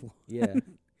triathlon," yeah.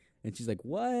 and she's like,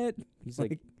 "What?" He's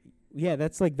like, yeah,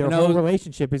 that's like their And I whole was-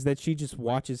 relationship is that she just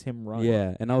watches him run.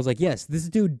 "Yeah," and I was like, "Yes, this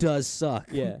dude does suck."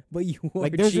 Yeah. but you are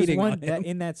Like there's just cheating one on that him.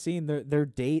 in that scene, their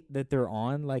date that they're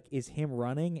on, like, is him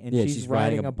running and Yeah, she's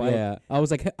riding a bike. Yeah, I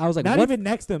was like, Not what? even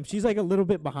next to him. She's like a little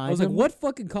bit behind I was him. like, what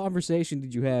fucking conversation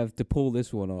did you have to pull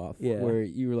this one off? Yeah. Where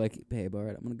you were like, "Babe, all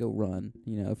right, I'm gonna go run.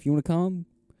 If you want to come,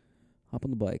 hop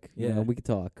on the bike. Yeah. We could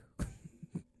talk."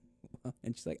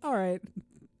 And she's like, "All right,"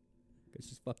 because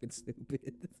she's fucking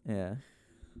stupid. Yeah.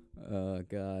 Oh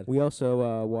God. We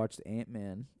also watched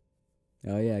Ant-Man.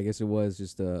 Oh yeah, I guess it was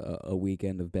just a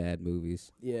weekend of bad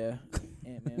movies. Yeah.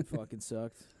 Ant-Man fucking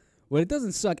sucked. Well, it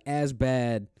doesn't suck as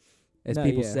bad as No,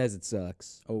 people yeah. says it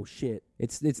sucks. Oh shit.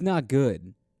 It's not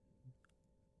good.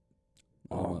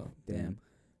 Oh, well, damn.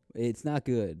 It's not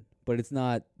good, but it's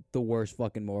not the worst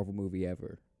fucking Marvel movie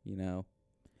ever.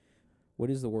 What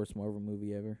is the worst Marvel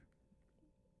movie ever?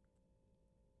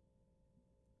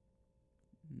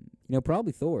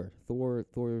 Probably Thor. Thor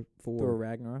Thor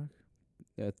Ragnarok?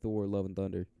 Thor Love and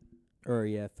Thunder. Or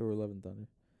yeah, Thor Love and Thunder.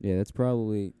 Yeah, that's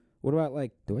probably. What about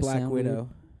like Do I Black sound Widow? weird?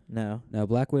 No. No,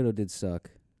 Black Widow did suck.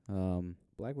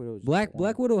 Black Widow. Was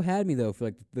Black Widow had me though for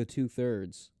like the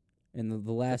 2/3, and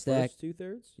the last act.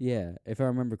 2/3. Yeah, if I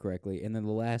remember correctly, and then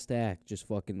the last act just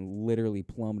fucking literally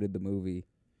plummeted the movie.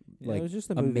 Yeah, Like, it was just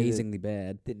a movie amazingly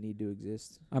bad. that didn't need to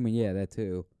exist. I mean, yeah, that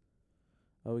too.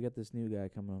 Oh, we got this new guy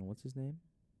coming on. What's his name?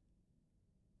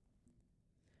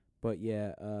 But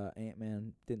yeah,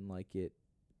 Ant-Man didn't like it.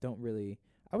 Don't really.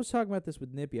 I was talking about this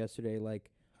with Nip yesterday.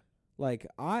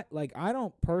 I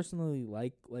don't personally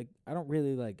like I don't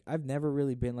really like. I've never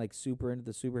really been like super into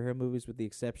the superhero movies, with the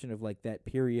exception of like that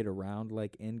period around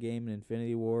like Endgame and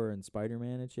Infinity War and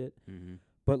Spider-Man and shit. Mm-hmm.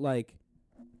 But like,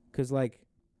 'cause like,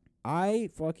 I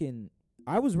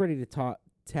was ready to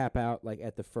tap out like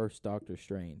at the first Doctor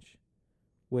Strange,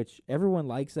 which everyone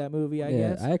likes that movie, I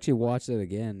guess. I actually watched it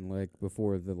again like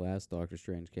before the last Doctor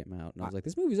Strange came out, and I was like,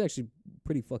 this movie's actually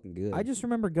pretty fucking good. I just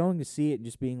remember going to see it and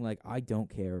just being like, I don't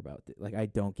care about it. Like, I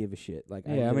don't give a shit. Like,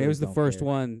 yeah, I mean, literally it was the don't first care.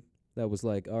 one that was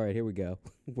like, all right, here we go.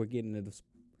 We're getting into this.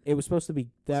 It was supposed to be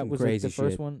that Some was like crazy the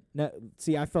first shit. one. No,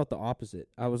 see, I felt the opposite.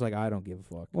 I was like, I don't give a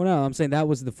fuck. Well, no, I'm saying that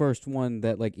was the first one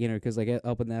that like, because like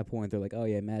up in that point, they're like, oh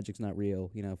yeah, magic's not real.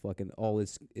 Fucking all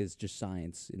is just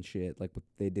science and shit. Like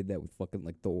they did that with fucking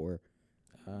like Thor.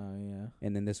 Yeah.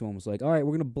 And then this one was like, all right,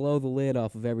 we're gonna blow the lid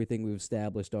off of everything we've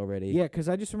established already. Yeah, 'cause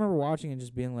I just remember watching and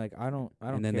just being like, I don't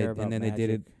and then care they, about and then magic. they did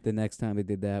it. The next time they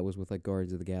did that was with like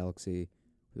Guardians of the Galaxy.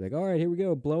 They're like, all right, here we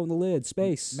go, blowing the lid,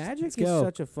 space. Magic Let's is go.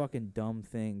 such a fucking dumb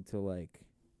thing to like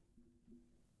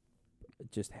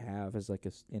just have as like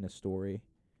in a story,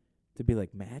 to be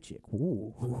like magic.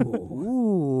 Ooh,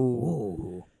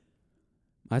 ooh.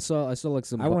 I saw like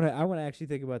some. I want to actually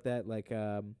think about that, like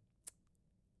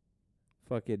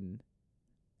fucking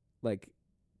like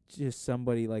just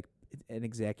somebody like an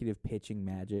executive pitching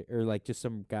magic, or like just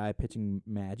some guy pitching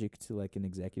magic to like an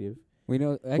executive. We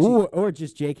know actually. Or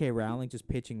just J.K. Rowling just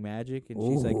pitching magic, and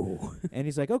she's like, and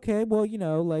he's like, okay, well,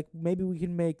 like maybe we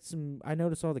can make some. I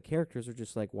notice all the characters are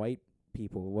just like white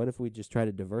people. What if we just try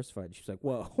to diversify? And she's like,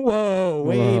 whoa,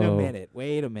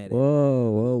 wait a minute.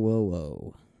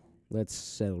 Whoa. Let's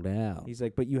settle down. He's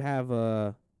like, but you have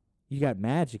you got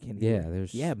magic in here. Yeah,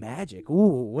 there's magic.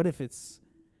 Ooh, what if it's?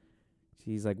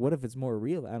 She's like, what if it's more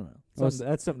real? I don't know. Well,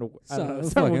 That's something to. I so- don't know.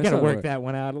 fuck, Something we that's gotta something work to- that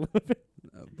one out a little bit.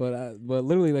 but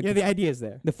literally like Yeah, the idea is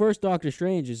there. the first Doctor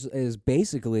Strange is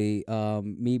basically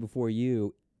Me Before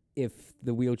You if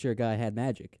the wheelchair guy had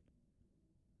magic.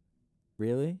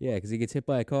 Really? Yeah, because he gets hit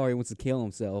by a car, he wants to kill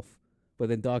himself, but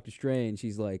then Doctor Strange,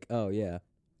 he's like, oh yeah,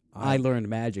 I learned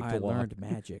magic to I walk. learned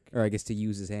magic. Or I guess to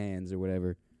use his hands or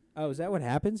whatever. Oh, is that what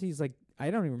happens? He's like, I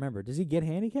don't even remember. Does he get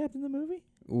handicapped in the movie?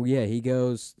 Well, yeah, he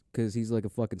goes because he's like a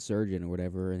fucking surgeon or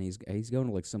whatever, and he's going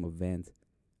to like some event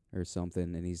or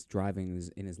something, and he's driving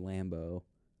in his Lambo,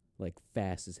 like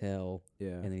fast as hell, Yeah.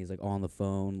 and then he's like on the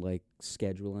phone, like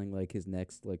scheduling like his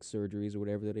next like surgeries or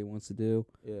whatever that he wants to do.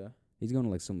 Yeah. He's going to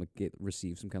like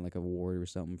receive some kind of like award or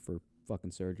something for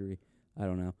fucking surgery. I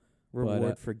don't know.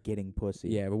 Reward for getting pussy.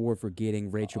 Yeah, reward for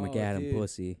getting Rachel Oh, McAdam dude.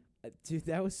 pussy. Dude,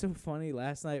 that was so funny.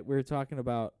 Last night we were talking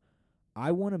about,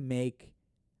 I want to make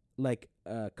like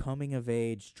a coming of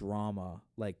age drama,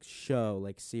 like show,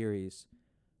 like series.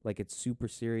 Like it's super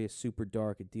serious, super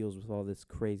dark. It deals with all this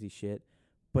crazy shit.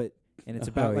 And it's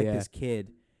about like yeah. this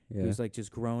kid Yeah. who's like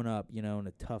just grown up, in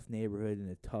a tough neighborhood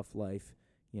and a tough life,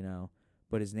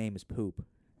 but his name is Poop.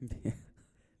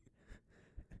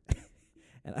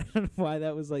 And I don't know why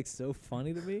that was like so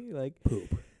funny to me. Like,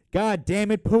 Poop. God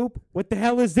damn it, Poop. What the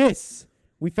hell is this?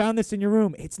 We found this in your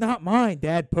room. It's not mine,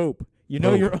 Dad. Poop. You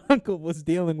know Poop. your uncle was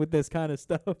dealing with this kind of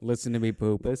stuff. Listen to me,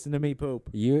 Poop. Listen to me, Poop.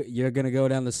 You're gonna go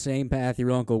down the same path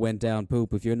your uncle went down,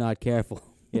 Poop, if you're not careful.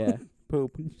 Yeah,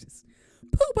 Poop.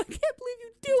 Poop, I can't believe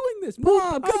you're doing this.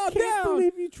 Mom, I calm can't down.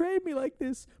 believe you trained me like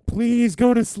this. Please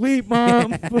go to sleep,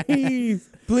 Mom. Please.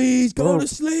 Please go Go. to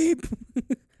sleep.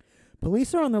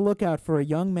 Police are on the lookout for a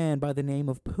young man by the name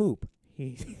of Poop.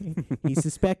 He's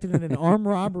suspected in an armed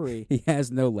robbery. He has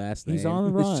no last name. He's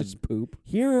on the It's run. just Poop.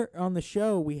 Here on the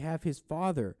show, we have his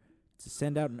father to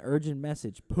send out an urgent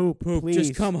message. Poop, Poop, please.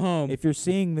 just come home. If you're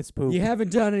seeing this, Poop. You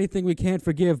haven't done anything we can't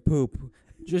forgive, Poop.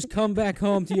 Just come back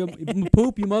home to your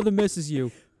Poop. Your mother misses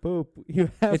you. Poop.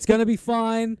 You have It's gonna be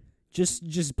fine.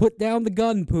 Just put down the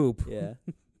gun, Poop. Yeah.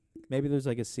 Maybe there's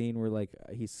like a scene where like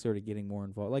he's sort of getting more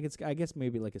involved. Like it's, I guess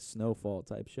maybe like a Snowfall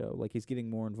type show. Like he's getting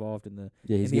more involved in the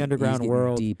Yeah, the underground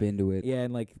world. deep into it. Yeah,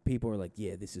 and like people are like,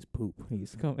 yeah, this is Poop.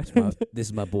 He's coming. This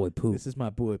is my boy, Poop. This is my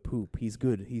boy Poop. He's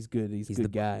good. He's good. He's a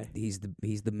good guy. He's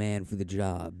the man for the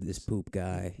job. This Poop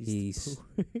guy. He's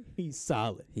He's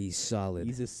solid. he's solid.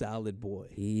 He's a solid boy.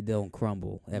 He don't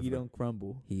crumble ever. He don't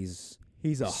crumble. He's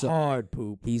He's a So- hard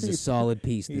Poop. a solid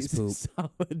piece. This He's Poop. a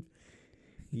solid.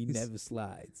 He never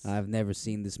slides. I've never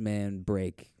seen this man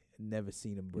break. Never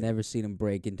seen him break. Never seen him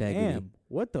break integrity. Damn,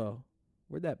 what the?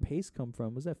 Where'd that pace come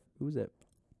from? Who was that?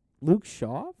 Luke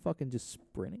Shaw? Fucking just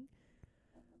sprinting?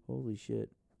 Holy shit.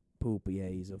 Poop, yeah,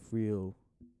 he's a real...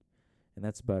 And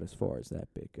that's about as far as that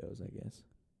bit goes, I guess.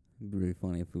 It'd be really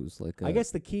funny if it was like I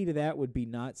guess the key to that would be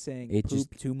not saying It poop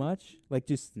just- too much. Like,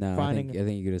 just No, finding... I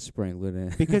think you could have sprinkled it in.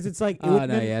 because it's like... it Oh, would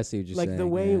no, then- yeah, I see what you're like, saying. the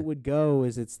way yeah. it would go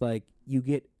is it's like you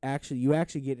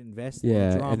actually get invested in the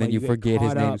Yeah, drama. and then you get forget his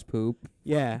caught up. name's Poop.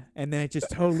 Yeah, and then it just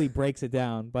totally breaks it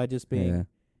down by just being... Yeah.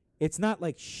 It's not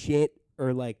like shit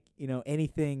or like,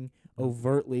 anything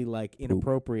overtly like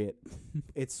inappropriate.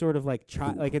 It's sort of like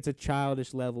like it's a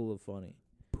childish level of funny.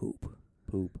 Poop.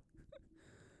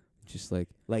 Just like,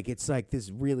 Like it's like this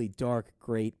really dark,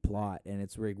 great plot, and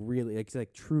it's like really it's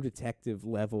like True Detective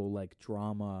level like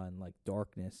drama and like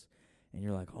darkness, and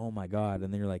you're like, oh my god,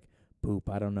 and then you're like, Poop.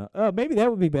 I don't know. Oh, maybe that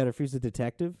would be better if he's a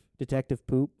detective. Detective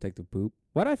Poop. Detective Poop.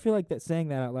 Why do I feel like that saying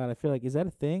that out loud? I feel like is that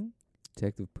a thing?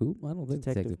 Detective Poop? I don't think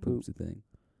Detective Detective Poop's a thing.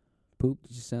 Poop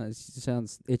just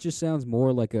sounds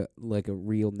more like a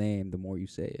real name the more you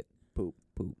say it. Poop.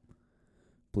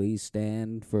 Please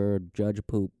stand for Judge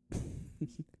Poop.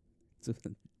 It's a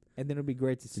And then it'd be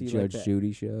great to see Judge like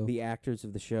Judy show. the actors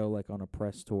of the show like on a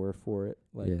press tour for it.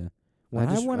 Like yeah. when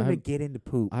I just- wanted to get into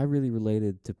Poop. I really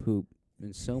related to Poop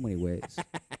in so many ways.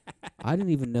 I didn't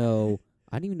even know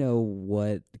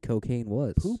what cocaine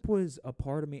was. Poop was a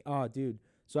part of me. Oh, dude.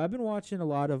 So I've been watching a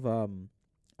lot of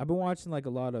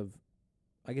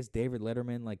I guess David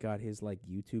Letterman like got his like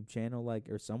YouTube channel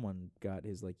or someone got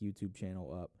his like YouTube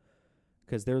channel up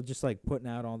cuz they're just like putting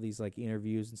out all these like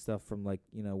interviews and stuff from like,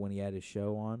 when he had his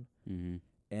show on. Mm-hmm.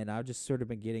 And I've just sort of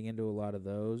been getting into a lot of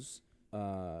those.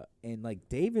 And like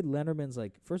David Letterman's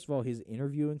like, first of all, his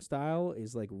interviewing style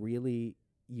is like really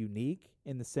unique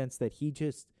in the sense that he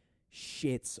just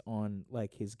shits on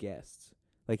like his guests.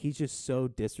 Like he's just so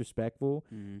disrespectful.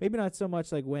 Mm-hmm. Maybe not so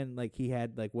much like when like he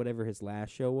had like whatever his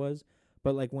last show was,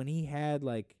 but like when he had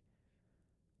like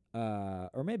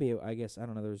or maybe I guess I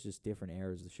don't know, there was just different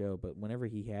eras of the show, but whenever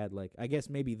he had like I guess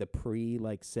maybe the pre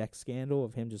like sex scandal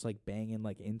of him just like banging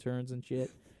like interns and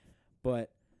shit.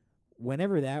 But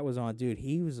whenever that was on, dude,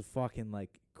 he was a fucking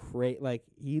like like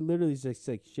he literally just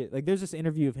like shit. Like there's this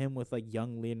interview of him with like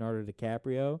young Leonardo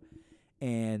DiCaprio,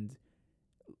 and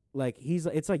like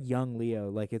it's like young Leo,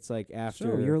 like it's like after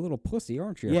So you're a little pussy,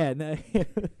 aren't you? yeah, no,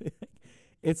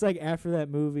 it's like after that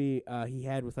movie he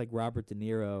had with like Robert De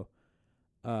Niro,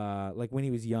 like when he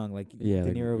was young, like Yeah, De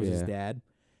like, Niro was his yeah. dad,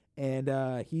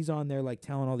 and he's on there like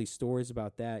telling all these stories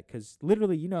about that because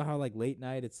literally, you know how like late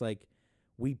night it's like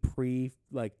we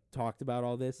like talked about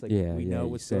all this, like yeah, we yeah, know you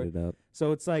what set story. it up.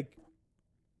 So it's like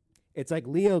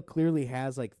Leo clearly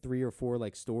has like 3 or 4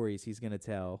 like stories he's gonna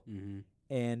tell, Mm-hmm.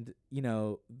 and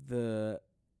the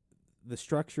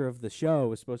structure of the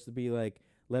show is supposed to be like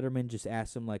Letterman just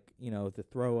asks him like to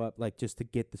throw up like just to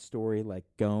get the story like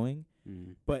going,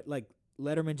 Mm-hmm. but like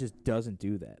Letterman just doesn't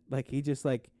do that. Like he just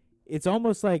like it's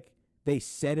almost like they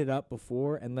set it up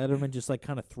before and Letterman just like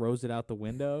kind of throws it out the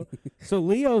window. So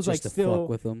Leo's like Just to still fuck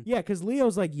with them. yeah, 'cause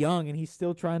Leo's like young and he's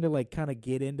still trying to like kind of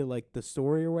get into like the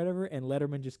story or whatever, and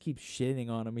Letterman just keeps shitting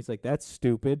on him. He's like, "That's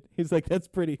stupid." He's like, "That's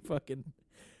pretty fucking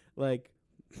like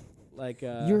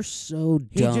You're so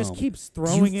he dumb. just keeps Do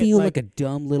throwing you feel it like a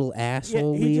dumb little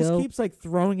asshole, he Leo? just keeps like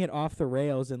throwing it off the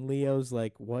rails, and Leo's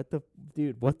like, "What the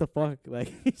fuck?"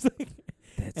 Like he's like,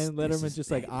 and Letterman's just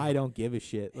like, "I don't give a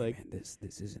shit." Like man,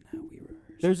 this isn't how we rehearse.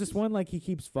 there's this one like he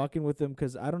keeps fucking with him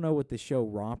because I don't know what the show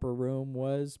Romper Room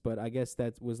was, but I guess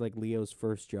that was like Leo's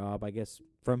first job. I guess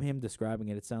from him describing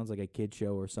it, it sounds like a kid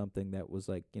show or something that was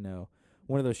like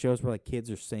one of those shows where like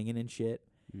kids are singing and shit.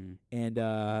 Mm. And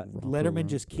Romper Letterman Room,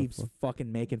 just the keeps fuck?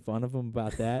 fucking making fun of him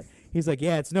about that. He's like,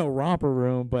 "Yeah, it's no romper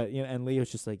room," but and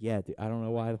Leo's just like, "Yeah, dude, I don't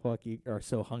know why the fuck you are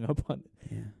so hung up on it."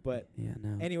 Yeah. But Yeah,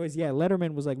 no. anyways, yeah,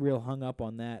 Letterman was like real hung up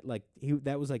on that. Like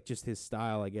that was like just his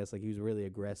style, I guess. Like he was really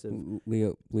aggressive.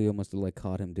 Leo must have like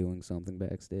caught him doing something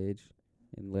backstage,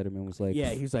 and Letterman was like, Yeah,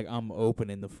 he was like, "I'm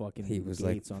opening the fucking He was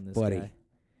like, gates on this "Buddy." guy."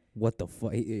 "What the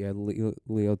fuck?" Yeah,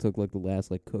 Leo took like the last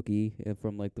like cookie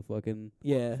from like the fucking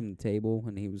Yeah. from the table,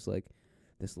 and he was like,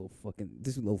 this little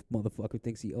motherfucker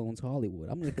thinks he owns Hollywood.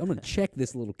 I'm gonna check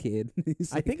this little kid."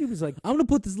 He's I like, think he was like I'm gonna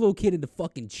put this little kid into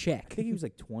fucking check. I think he was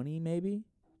like 20 maybe.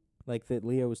 Like that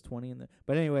Leo was 20 in the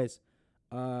But anyways,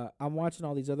 I'm watching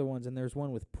all these other ones, and there's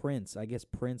one with Prince. I guess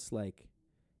Prince like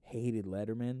hated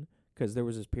Letterman because there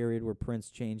was this period where Prince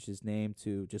changed his name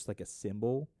to just like a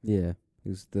symbol, Yeah, he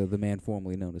was the man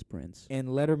formerly known as Prince. and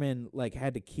Letterman like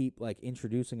had to keep like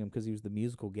introducing him because he was the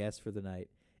musical guest for the night.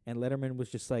 and Letterman was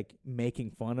just like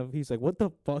making fun of. He's like, "What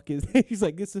the fuck is?" This? He's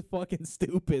like, "This is fucking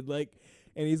stupid." Like,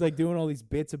 and he's like doing all these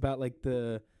bits about like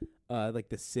the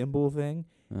symbol thing,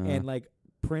 and like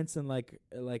Prince and like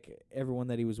everyone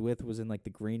that he was with was in like the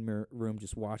green room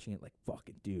just watching it. Like,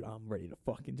 fucking dude, I'm ready to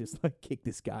fucking just like kick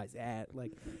this guy's ass.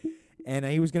 Like, and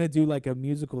he was gonna do like a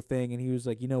musical thing, and he was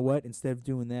like, you know what? Instead of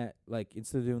doing that, like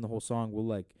instead of doing the whole song, we'll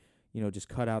like, you know, just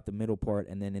cut out the middle part,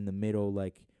 and then in the middle,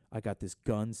 like, I got this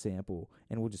gun sample,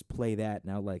 and we'll just play that,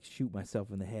 and I'll like shoot myself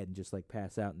in the head and just like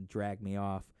pass out and drag me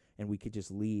off, and we could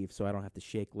just leave, so I don't have to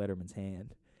shake Letterman's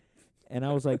hand. And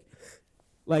I was like,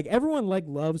 like everyone like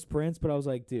loves Prince, but I was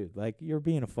like, dude, like you're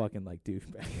being a fucking like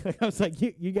douchebag. Like I was like,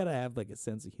 you gotta have like a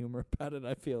sense of humor about it.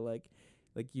 I feel like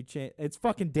you change. It's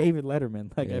fucking David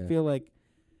Letterman. Like I feel like,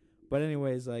 but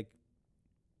anyways, like,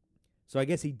 so I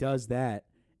guess he does that,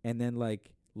 and then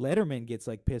like. Letterman gets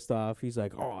like pissed off. He's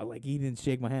like, "Oh, like he didn't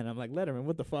shake my hand." I'm like, "Letterman,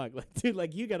 what the fuck? Like, dude,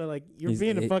 like you gotta like you're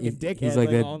being a fucking dickhead." He's like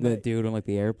all that night. dude on like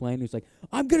the airplane who's like,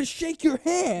 "I'm gonna shake your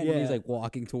hand." Yeah. And he's like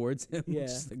walking towards him, Yeah.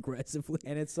 just aggressively.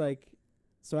 And it's like,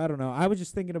 so I don't know. I was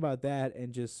just thinking about that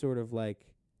and just sort of like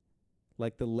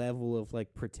the level of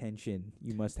like pretension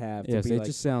you must have. Yeah, to so be it like,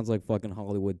 just sounds like fucking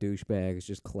Hollywood douchebags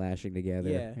just clashing together,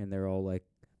 Yeah. and they're all like,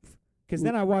 because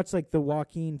then I watched like the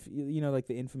Joaquin, you know, like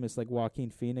the infamous like Joaquin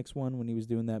Phoenix one when he was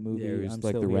doing that movie. yeah, I'm he's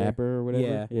like Still the Here. rapper or whatever.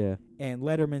 Yeah. Yeah. And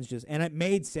Letterman's just, and it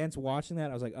made sense watching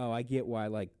that. I was like, oh, I get why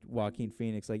like Joaquin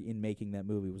Phoenix, like in making that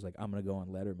movie, was like, I'm gonna go on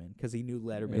Letterman, because he knew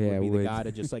Letterman Yeah, would be the would. guy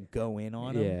to just like go in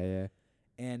on him. Yeah, yeah.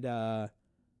 And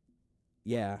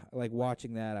yeah, like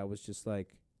watching that, I was just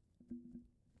like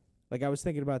I was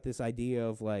thinking about this idea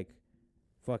of like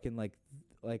fucking like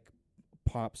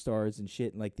pop stars and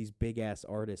shit, and like these big ass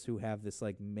artists who have this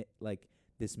like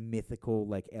this mythical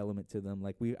like element to them.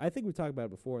 Like I think we talked about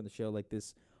it before in the show, like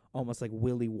this almost like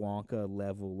Willy Wonka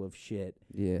level of shit.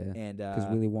 Yeah. And Because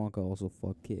Willy Wonka also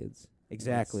fucked kids.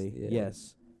 exactly, Yeah.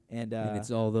 yes, and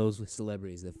it's all those with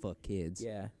celebrities that fuck kids.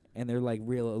 yeah, and they're like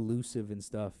real elusive and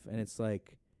stuff, and it's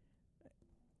like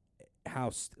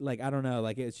how like I don't know,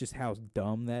 like it's just how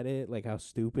dumb that is, like how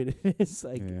stupid it is.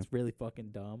 Like Yeah. it's really fucking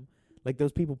dumb. Like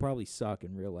those people probably suck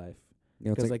in real life, You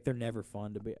know, it's because like, like they're never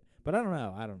fun to be. But I don't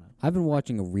know. I've been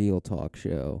watching a real talk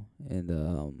show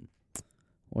and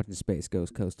watching Space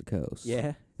Ghost Coast to Coast.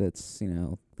 Yeah, That's,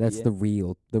 that's Yeah.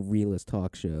 the realest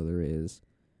talk show there is.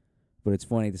 But it's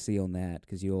funny to see on that,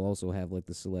 because you'll also have like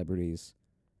the celebrities.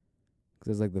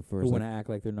 Because it's like the who first. want to act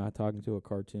like they're not talking to a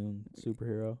cartoon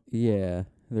superhero. Yeah,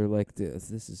 they're like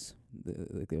this is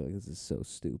like they're like, this is so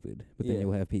stupid. But then Yeah.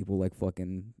 you'll have people like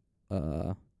fucking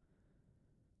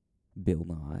Bill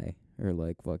Nye or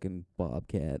like fucking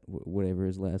Bobcat, whatever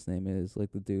his last name is,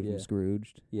 like the dude Yeah. from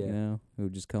Scrooged. Yeah. Who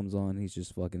just comes on. He's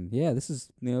just fucking this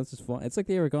is this is fun. It's like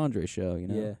the Eric Andre show,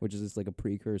 Yeah. which is just like a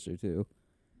precursor to.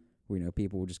 Where,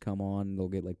 people will just come on and they'll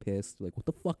get like pissed, like, what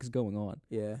the fuck is going on?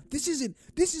 Yeah, This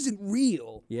isn't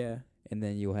real. yeah. And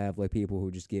then you'll have like people who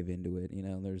just give into it,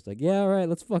 and they're just like, yeah, all right,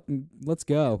 let's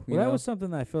go. Well, that was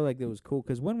something that I feel like that was cool.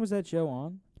 Because when was that show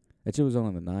on? That shit was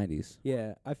on in the 90s.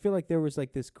 Yeah, I feel like there was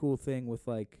like this cool thing with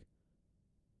like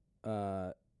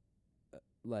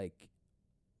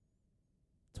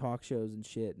talk shows and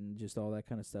shit and just all that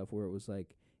kind of stuff, where it was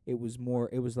like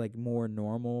more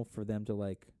normal for them to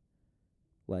like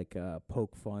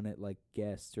poke fun at like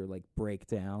guests or like break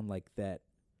down like that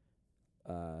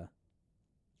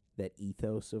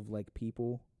ethos of like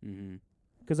people. Mm-hmm.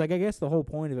 Because like I guess the whole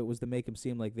point of it was to make them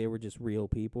seem like they were just real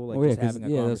people, like Oh, yeah, just 'cause, having a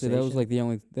that conversation. was like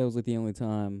the only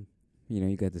time,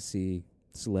 you got to see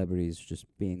celebrities just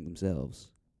being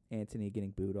themselves. Anthony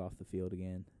getting booed off the field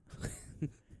again.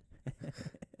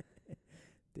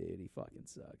 Dude, he fucking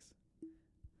sucks.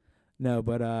 No,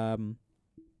 but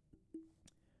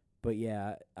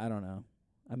yeah, I don't know.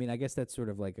 I mean, I guess that's sort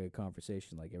of like a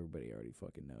conversation like everybody already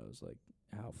fucking knows, like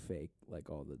how fake like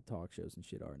all the talk shows and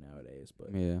shit are nowadays.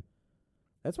 But Yeah.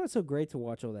 that's why it's so great to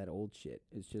watch all that old shit.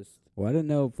 It's just Well, I didn't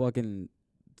know fucking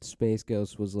Space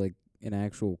Ghost was like an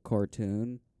actual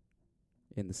cartoon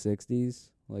in the 60s,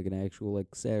 like an actual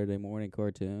like Saturday morning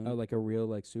cartoon. like a real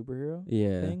like superhero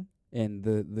yeah. thing. And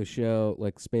the show,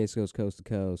 like Space Ghost Coast to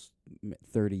Coast,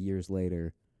 30 years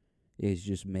later, is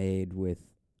just made with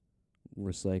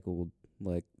recycled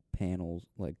like panels,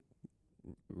 like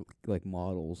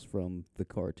models from the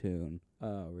cartoon.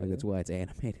 Oh, really? Like that's why it's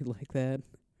animated like that.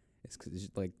 It's 'cause it's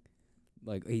just like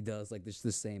he does like just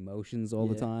the same motions all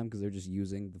the Yeah. time, 'cause they're just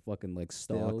using the fucking like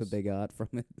stock Stills. that they got from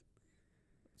it,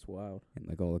 It's wild. and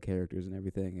like all the characters and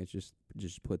everything. It's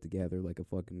just put together like a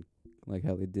fucking like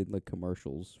how they did like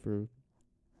commercials for.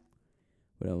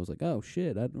 But I was like, oh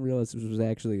shit, I didn't realize this was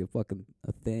actually a fucking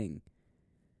a thing.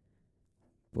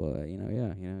 But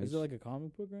yeah, Is it like a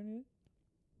comic book or anything?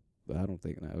 But I don't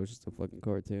think no. It was just a fucking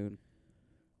cartoon.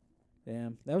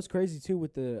 Damn, that was crazy too.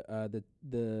 With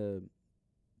the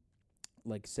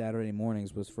like Saturday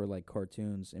mornings was for like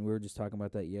cartoons, and we were just talking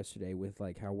about that yesterday with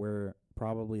like how we're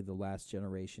probably the last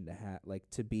generation to have like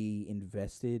to be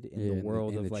invested in the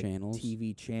world of the like channels.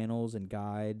 TV channels and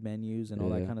guide menus and all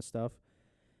that Yeah. kind of stuff.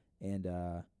 And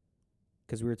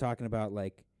 'cause we were talking about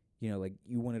like like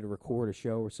you wanted to record a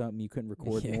show or something, you couldn't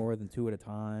record Yeah. more than 2 at a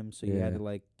time, so you had Yeah. to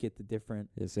like get the different.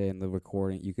 They're saying the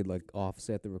recording, you could like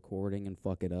offset the recording and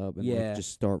fuck it up, and Yeah. like,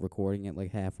 just start recording it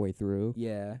like halfway through.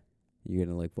 Yeah. You're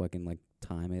gonna like fucking like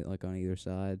time it like on either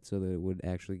side so that it would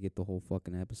actually get the whole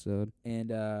fucking episode.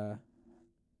 And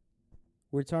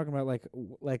we're talking about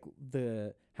like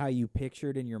the how you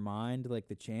pictured in your mind like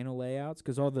the channel layouts,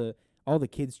 'cause all the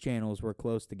kids channels were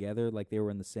close together, like they were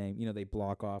in the same, they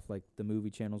block off like the movie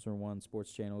channels are one,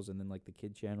 sports channels, and then like the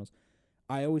kid channels.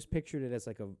 I always pictured it as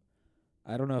like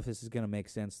I don't know if this is going to make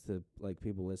sense to like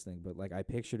people listening, but like I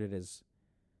pictured it as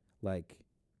like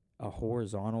a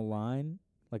horizontal line,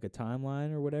 like a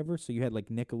timeline or whatever. So you had like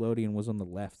Nickelodeon was on the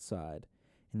left side,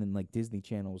 and then like Disney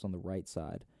Channel was on the right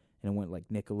side, and it went like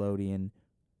Nickelodeon,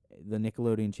 the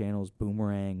Nickelodeon channels,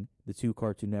 Boomerang, the 2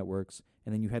 Cartoon Networks,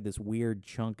 and then you had this weird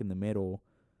chunk in the middle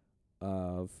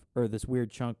or this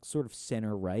weird chunk sort of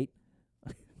center right,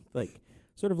 like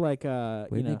sort of like Way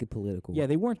to make it political. yeah,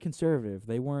 they weren't conservative,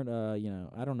 they weren't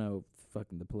I don't know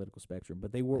fucking the political spectrum,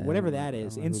 but they were I whatever don't know- that I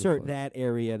is. don't know who the Insert fuck- that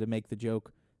area to make the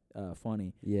joke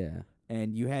funny. Yeah.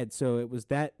 And you had, so it was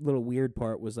that little weird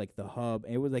part was like the hub.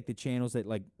 It was like the channels that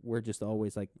like were just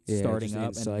always like Yeah, starting just up, in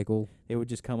and cycle. they would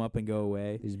just come up and go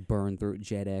away. Just burn through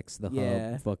JetX, the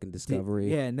Yeah. hub, fucking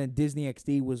Discovery. Yeah, and then Disney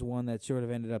XD was one that sort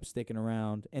of ended up sticking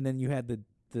around. And then you had the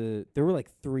there were like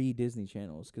 3 Disney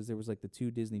channels, 'cause there was like the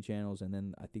 2 Disney channels, and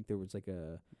then I think there was like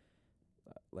a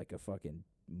fucking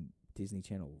Disney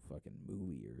Channel fucking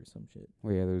movie or some shit.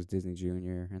 Well, yeah, there was Disney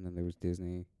Junior, and then there was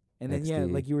Disney. And then yeah,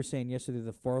 XD. like you were saying yesterday,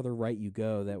 the farther right you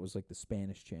go, that was like the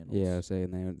Spanish channels. Yeah, I was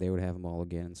saying they would have them all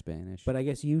again in Spanish. But I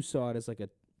guess you saw it as like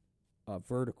a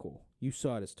vertical. You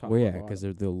saw it as top. well, to yeah, bottom. 'cause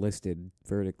they're listed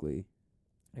vertically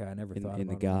Yeah, I never in thought the about it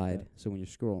like guide. that. So when you're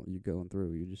scrolling, you're going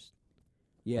through. You just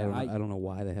Yeah, I don't know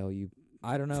why the hell you.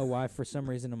 I don't know why for some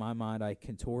reason in my mind I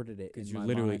contorted it. Because in you're my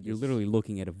literally mind you're as- literally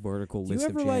looking at a vertical Do you list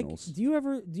ever of like? channels. Do you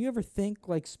ever think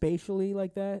like spatially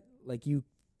like that? Like you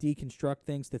deconstruct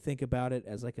things to think about it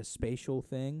as like a spatial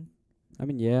thing. I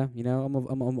mean, yeah, I'm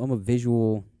a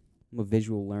visual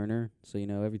learner, so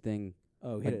everything.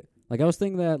 Oh, hit it. Like I was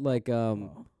thinking that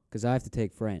Oh. 'cause I have to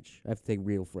take French. I have to take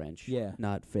real French. Yeah.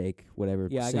 Not fake, whatever.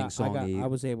 Yeah, sing-songy. I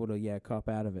was able to cop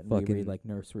out of it and Fucking- reread like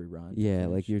nursery rhymes. Yeah,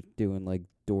 like you're doing like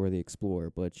Dora the Explorer,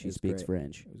 but she It's speaks great.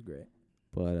 French. It was great.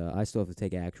 But I still have to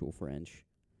take actual French.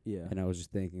 Yeah. And I was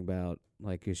just thinking about,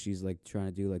 like, 'cause she's, like, trying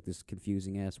to do, like, this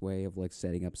confusing-ass way of, like,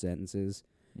 setting up sentences.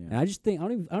 And I just think, I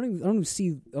don't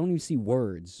even see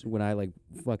words when I, like,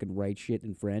 fucking write shit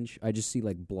in French. I just see,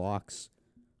 like, blocks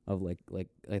of, like,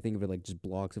 I think of it, like, just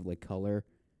blocks of, like, color.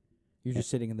 You're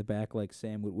just sitting in the back like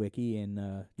Sam Witwicky in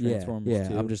Yeah, Transformers yeah.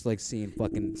 2. I'm just, like, seeing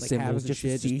fucking like symbols having and just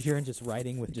shit. a seizure and just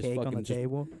writing with just cake on the fucking just-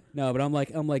 table. No, but I'm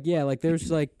like, yeah, like, there's,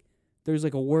 like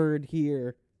a word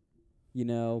here.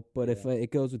 But if Yeah.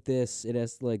 it goes with this, it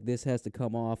has like this has to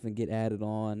come off and get added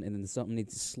on, and then something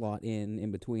needs to slot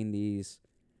in between these.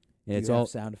 And Do it's you have all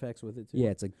sound effects with it too. yeah,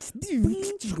 it's like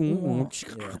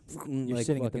You're like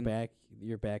sitting at the fucking- back,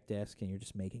 your back desk, and you're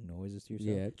just making noises to yourself.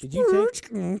 Yeah.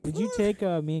 Did you take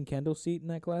me and Kendall's seat in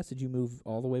that class? Did you move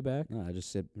all the way back? No, I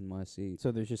just sit in my seat.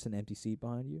 So there's just an empty seat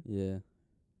behind you? Yeah,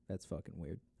 That's fucking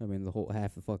weird. I mean the whole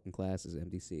half the fucking class is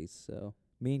empty seats. So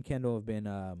Me and Kendall have been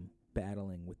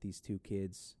battling with these 2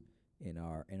 kids in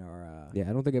our yeah,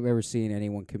 I don't think I've ever seen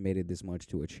anyone committed this much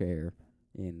to a chair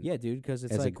in yeah, dude, because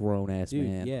it's as a like grown ass dude,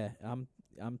 man. yeah, I'm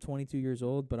 22 years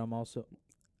old, but I'm also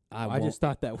I won't- just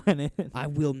thought that went in. I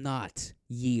will not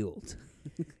yield.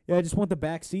 Yeah, I just want the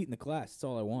back seat in the class. That's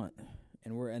all I want.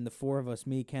 And the 4 of us,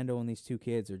 me, Kendall, and these 2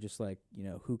 kids are just like,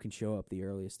 who can show up the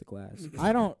earliest to class.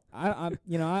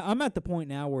 I'm at the point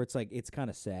now where it's like it's kind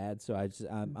of sad. So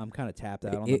I'm kind of tapped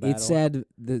out on the battle. It's sad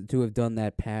to have done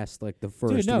that past like the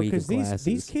first Dude, no, week of classes.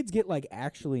 these kids get like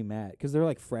actually mad because they're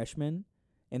like freshmen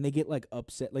and they get like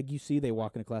upset. Like you see, they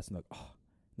walk into class and they're like, oh,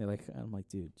 and they're like, I'm like,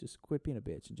 dude, just quit being a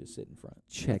bitch and just sit in front.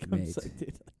 Checkmate. I'm just like,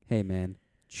 dude, Hey man,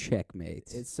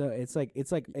 checkmate. it's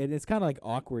kind of like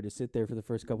awkward to sit there for the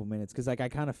first couple minutes because like I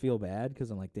kind of feel bad because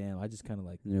I'm like, damn, I just kind of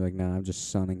like And you're like, nah, I'm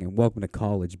just sunning and welcome to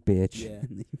college, bitch. Yeah. And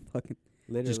then you fucking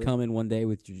literally just come in one day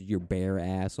with your bare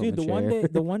ass Dude, on the chair.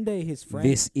 the one day his friend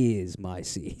This is my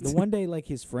seat. the one day like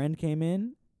his friend came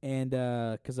in and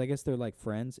 'cause I guess they're like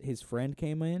friends. His friend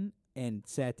came in and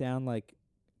sat down like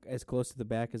as close to the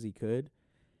back as he could,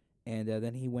 and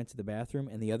then he went to the bathroom,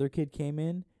 and the other kid came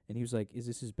in, and he was like, "Is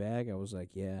this his bag?" I was like,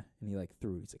 "Yeah," and he like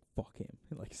threw it. He's like, "Fuck him,"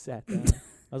 and like sat down.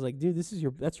 I was like, "Dude,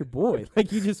 that's your boy."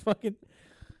 Like you just fucking.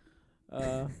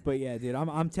 But yeah, dude,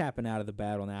 I'm tapping out of the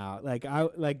battle now. Like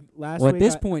last Well, week. at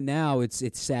this point now, it's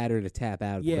sadder to tap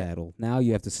out of the Yeah. battle. Now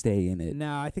you have to stay in it.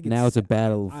 now I think Now it's a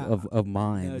battle I- of No,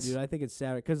 minds. dude, I think it's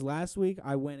sad because last week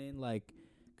I went in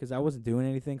because I wasn't doing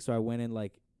anything, so I went in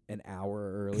like an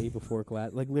hour early before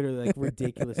class, like literally like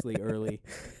ridiculously early.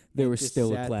 There and was just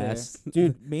still a sat class. there.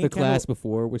 Dude. Me The and Kendall, class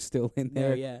before was still in there,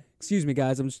 there. yeah, Excuse me,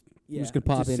 guys. I'm just gonna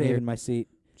pop in saving here. my seat.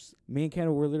 Me and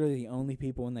Kendall were literally the only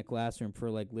people in that classroom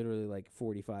for like literally like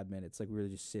 45 minutes. Like we were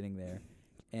just sitting there.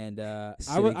 And I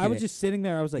Sitting was in just sitting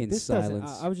there. I was like, in this doesn't.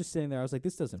 silence. I was just sitting there. I was like,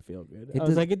 this doesn't feel good. It I was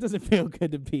does- like, it doesn't feel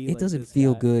good to be. It like doesn't this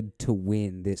feel guy. good to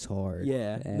win this hard.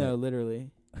 Yeah. at- No, literally.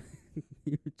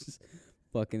 You're just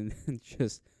fucking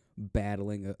just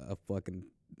battling a fucking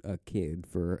a kid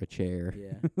for a chair.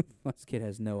 Yeah. This kid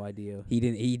has no idea. He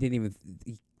didn't even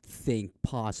think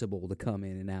possible to come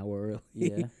in an hour early.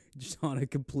 Yeah. Just on a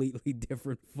completely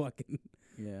different fucking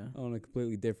Yeah.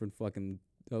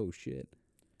 oh shit.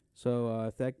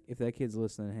 So if that kid's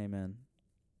listening, hey man,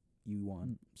 you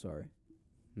won. Sorry.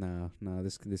 No,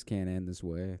 this can't end this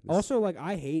way. This- Also, like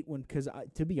I hate when because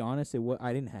to be honest,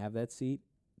 I didn't have that seat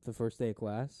the first day of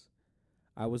class.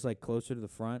 I was like closer to the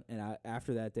front, and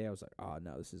after that day, I was like, oh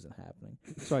no, this isn't happening.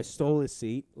 So I stole his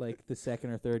seat like the second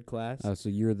or third class. oh, so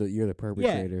you're the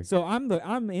perpetrator. Yeah. So I'm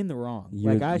in the wrong.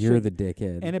 You're like I you're should, the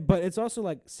dickhead. and but it's also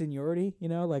like seniority, you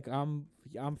know, like I'm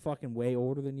fucking way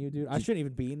older than you, dude. I Did- shouldn't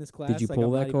even be in this class. Did you like, pull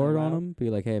I'm not that even card on allowed. him? Be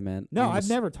like, hey man. No, I'm a I've s-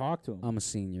 never talked to him. I'm a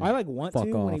senior. I like want Fuck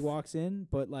to when he off. walks in,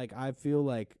 but like I feel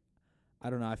like I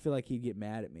don't know. I feel like he'd get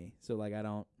mad at me, so like I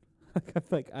don't.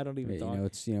 I don't even Yeah, talk.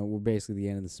 it's we're basically the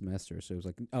end of the semester, so it was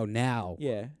like, oh now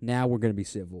Yeah, we're gonna be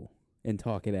civil and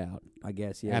talk it out I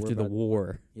guess. Yeah, after the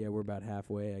war. Yeah, we're about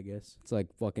halfway, I guess. It's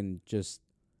like fucking just,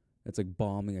 it's like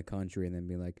bombing a country and then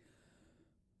being like,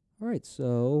 all right,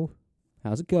 so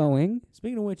how's it going?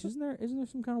 Speaking of which, isn't there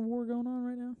some kind of war going on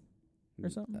right now or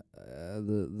something?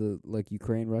 The like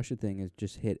Ukraine Russia thing has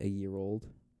just hit a year old.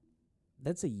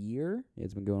 That's a year. Yeah,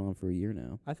 it's been going on for a year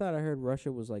now. I thought I heard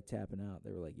Russia was like tapping out. They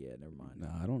were like, yeah, never mind. No,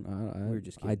 I don't. We're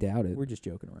just I kidding. doubt it. We're just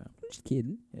joking around. I'm just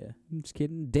kidding. Yeah. I'm just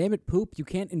kidding. Damn it, poop! You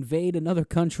can't invade another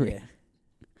country.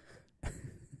 Yeah.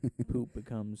 Poop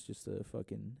becomes just a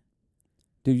fucking.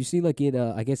 Dude, you see, like it.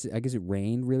 I guess it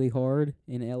rained really hard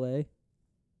in L.A.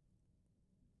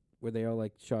 Were they all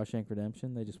like Shawshank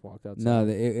Redemption? They just walked outside. No,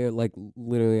 it like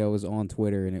literally. I was on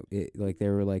Twitter and it like they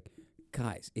were like,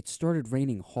 guys, it started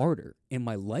raining harder and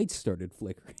my lights started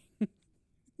flickering.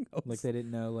 Like they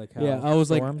didn't know like how Yeah, I was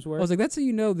like- storms I work. was like, that's how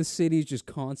you know the city's just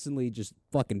constantly just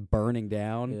fucking burning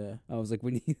down. yeah. I was like,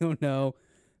 when you don't know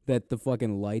that the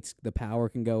fucking lights, the power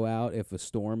can go out if a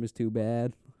storm is too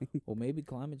bad. Well, maybe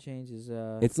climate change is.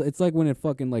 It's like when it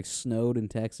fucking like snowed in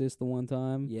Texas the one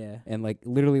time. Yeah. And like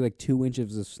literally like 2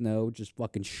 inches of snow just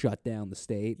fucking shut down the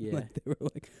state. Yeah. Like they were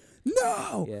like,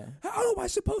 no, Yeah. how am I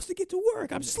supposed to get to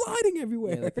work? I'm sliding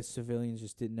everywhere. Yeah, like the civilians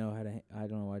just didn't know how to. I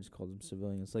don't know why I just called them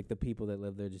civilians. Like the people that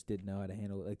live there just didn't know how to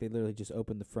handle it. Like they literally just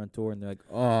opened the front door and they're like,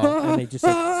 oh, and they just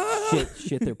like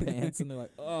shit their pants and they're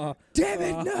like, oh, Damn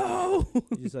it, no.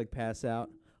 you just like pass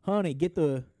out. Honey, get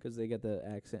the, because they got the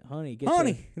accent. Honey, get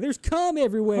Honey, there's cum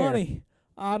everywhere. the, honey,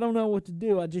 I don't know what to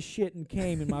do. I just shit and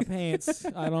came in my pants.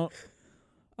 I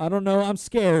don't know. I'm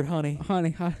scared, honey.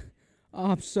 Honey,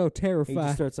 I'm so He just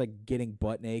terrified. starts like getting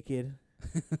butt naked.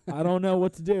 I don't know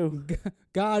what to do.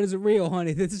 God isn't real,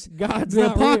 honey. This is God's the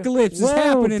not real. apocalypse is Whoa,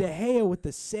 happening. De Gea with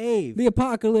the save. The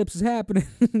apocalypse is happening.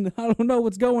 I don't know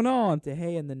what's going on. De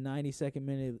Gea in the 92nd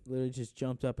minute literally just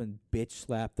jumped up and bitch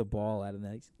slapped the ball out of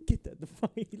that. He's, get that the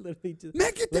fuck. He literally just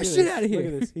Man, get look that at shit this, out of Look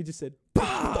here. at this. He just said, "Get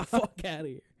the fuck out of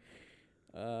here."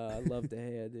 I love De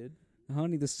Gea, dude.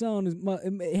 Honey, the sun is.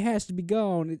 It has to be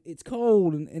gone. It's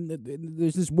cold, and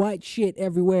there's this white shit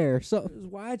everywhere. So There's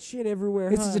white shit everywhere.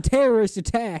 this is a terrorist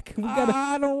attack. We gotta.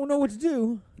 I don't know what to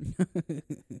do.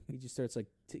 He just starts like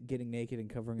getting naked and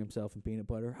covering himself in peanut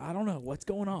butter. I don't know what's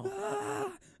going on.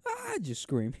 I just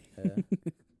scream.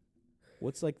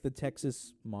 What's like the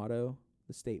Texas motto,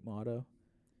 the state motto?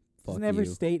 Fuck Doesn't every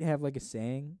you. state have like a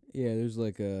saying? Yeah, there's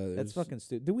like a. That's fucking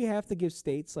stupid. Do we have to give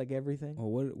states like everything? Oh,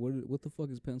 what the fuck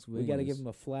is Pennsylvania? We got to give them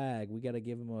a flag. We got to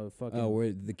give them a fucking Oh,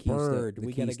 we're the Keystone. bird. The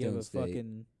We got to give Keystone a State.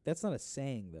 fucking. That's not a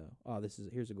saying though. Oh,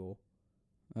 here's a goal.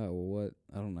 Oh well, what?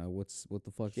 I don't know. What the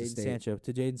fuck's the Jaden state? Sancho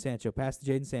to Jaden Sancho. Pass to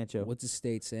Jaden Sancho. What's the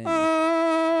state saying?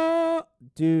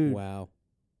 Dude, Wow.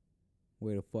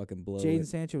 Way to fucking blow Jaden it.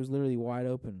 Sancho was literally wide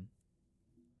open.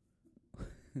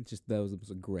 Just that was the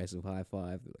most aggressive high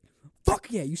five. Like, fuck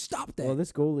yeah, you stopped that. Well,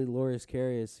 this goalie, Loris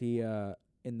Karius, he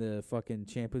in the fucking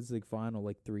Champions League final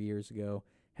like 3 years ago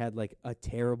had like a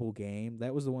terrible game.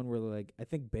 That was the one where like I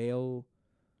think Bale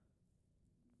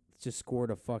just scored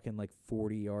a fucking like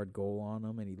 40-yard goal on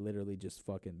them, and he literally just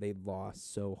fucking they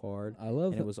lost so hard, I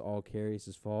love and it was all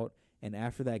Karius' fault. And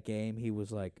after that game, he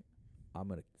was like, I'm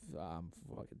gonna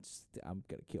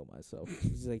kill myself.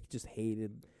 He's like just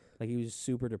hated, like he was just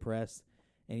super depressed,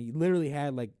 and he literally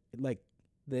had like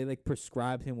they like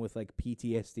prescribed him with like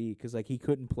PTSD because like he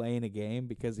couldn't play in a game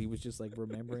because he was just like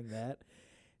remembering that.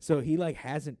 So he like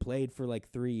hasn't played for like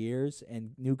 3 years,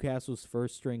 and Newcastle's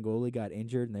first string goalie got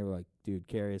injured, and they were like, "Dude,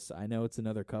 Karius, I know it's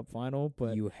another cup final,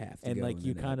 but you have to and go like in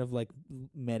you the kind net. of like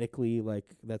medically like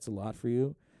that's a lot for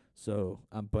you. So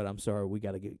but I'm sorry, we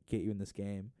got to get you in this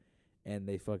game." And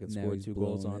they fucking Now scored he's 2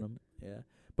 goals blowing on it. him. Yeah.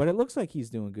 But it looks like he's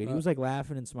doing good. He Uh, was like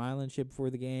laughing and smiling and shit before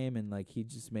the game, and like he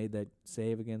just made that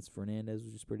save against Fernandez,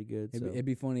 which is pretty good. It'd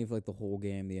be funny if like the whole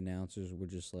game the announcers were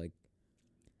just like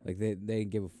they didn't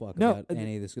give a fuck No, about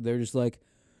any of this. They're just like,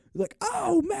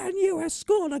 oh, Man U has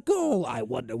scored a goal. I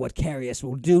wonder what Karius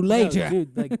will do later. No,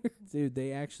 dude,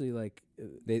 they actually like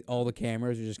All the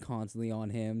cameras are just constantly on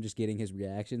him, just getting his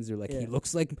reactions. They're like, Yeah. he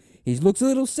looks a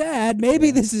little sad. Maybe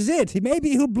Yeah. this is it.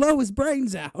 Maybe he'll blow his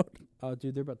brains out. oh,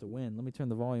 dude, they're about to win. Let me turn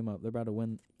the volume up. They're about to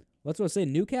win. That's what I say.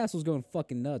 Newcastle's going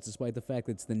fucking nuts, despite the fact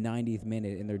that it's the 90th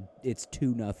minute and it's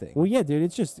 2-0. Well, yeah, dude,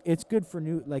 it's good for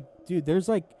dude, there's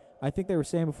like I think they were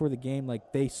saying before the game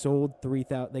like they sold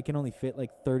 3,000. They can only fit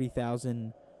like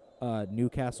 30,000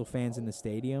 Newcastle fans in the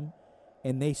stadium,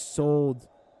 and they sold.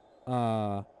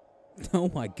 Oh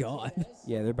my god.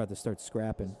 Yeah, they're about to start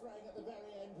scrapping.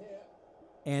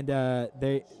 And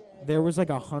there was like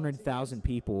 100,000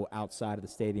 people outside of the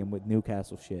stadium with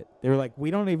Newcastle shit. They were like, we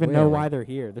don't even know Really? why they're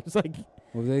here. There's like,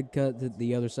 Well, they cut to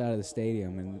the other side of the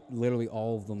stadium, and literally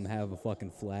all of them have a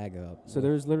fucking flag up. so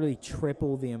there's literally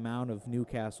triple the amount of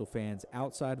Newcastle fans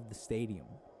outside of the stadium.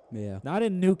 Yeah. Not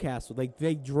in Newcastle. Like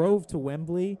they drove to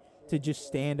Wembley to just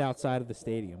stand outside of the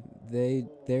stadium.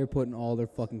 They're putting all their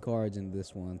fucking cards into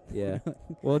this one. Yeah.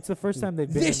 Well, it's the first time they've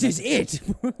been. This in is it.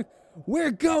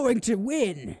 We're going to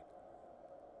win.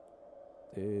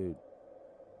 dude.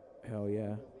 Hell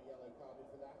yeah.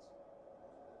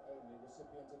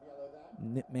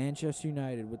 Manchester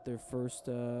United with their first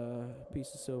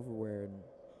piece of silverware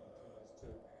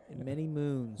in many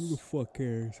moons. fuck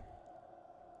cares?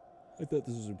 I thought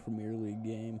this was a Premier League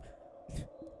game.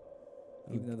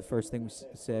 Even though the first thing we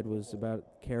said was about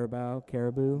Caribou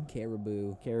Caribou.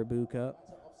 Cup.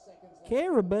 Oh,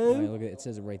 Caribou. yeah, look at it. It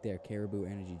says it right there. Caribou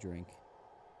energy drink.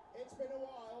 It's been a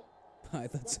while. I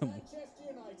thought some. Manchester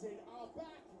United are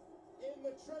back in the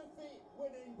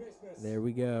trophy-winning business. There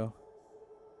we go.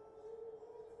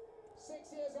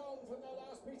 6 years on from their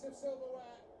last piece of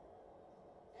silverware,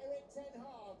 Erik ten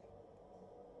Hag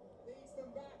leads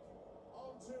them back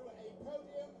onto a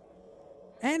podium.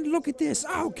 And look at this.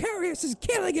 Oh, Karius is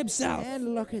killing himself.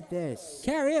 And look at this.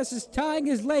 Karius is tying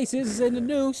his laces in a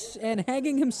noose and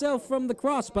hanging himself from the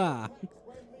crossbar.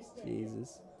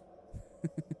 Jesus.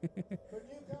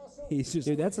 He's just.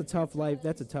 Dude, that's a tough life.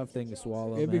 That's a tough thing to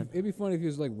swallow, It'd man. be funny if he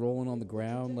was like rolling on the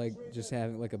ground, like just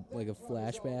having like a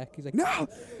flashback. He's like, no,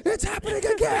 it's happening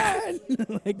again.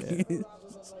 Like,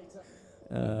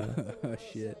 oh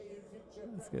shit.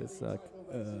 It's gonna suck.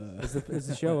 Is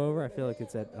the show over? I feel like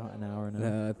it's at an hour now.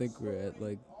 No, I think we're at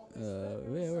like,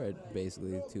 we're at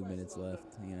basically 2 minutes left.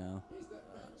 You know.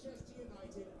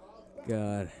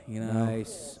 God, you know.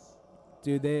 Nice.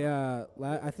 Dude, they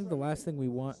I think the last thing we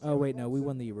won. Oh wait, no, we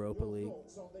won the Europa League.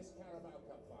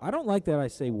 I don't like that I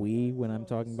say we when I'm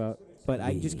talking about, but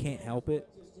I just can't help it.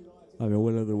 I mean,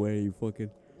 what other way you fucking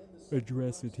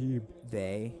address a team?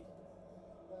 They.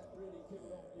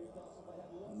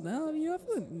 No, you know, I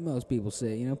feel like most people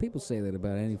say, people say that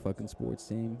about any fucking sports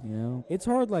team, you know? It's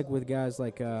hard, like with guys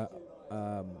like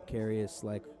Karius,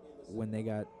 like when they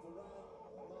got.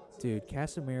 Dude,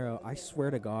 Casemiro, I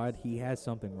swear to God, he has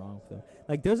something wrong with him.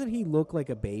 Like, doesn't he look like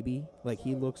a baby? Like,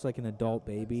 he looks like an adult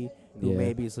baby who Yeah.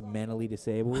 maybe is mentally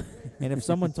disabled. And if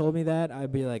someone told me that,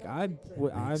 I'd be like, I'm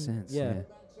sense, yeah.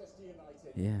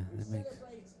 Yeah, that makes.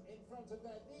 Celebrate in front of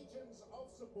their legions of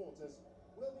supporters.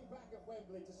 We'll be back at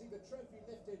Wembley to see the trophy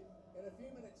lifted in a few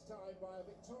minutes' time by a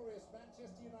victorious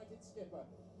Manchester United skipper.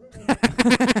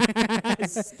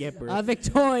 Skipper. A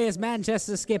victorious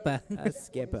Manchester skipper. A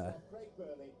skipper. Craig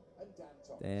Burley and Dan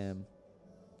Thomas. Damn.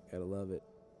 Gotta love it.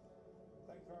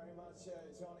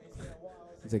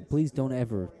 He's like, please don't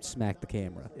ever smack the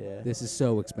camera. Yeah. This is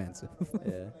so expensive.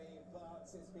 Yeah.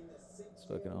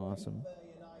 fucking awesome.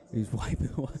 He's wiping.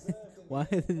 Why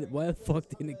the fuck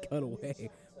didn't it cut away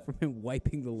from him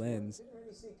wiping the lens?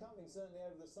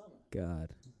 God.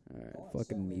 All right,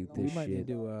 fucking mute We this might need shit.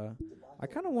 to. I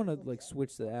kind of want to like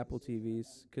switch to Apple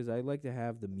TVs because I like to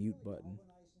have the mute button.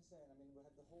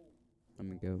 I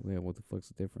mean, go. Yeah, what the fuck's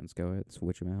the difference? Go ahead,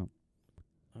 switch them out.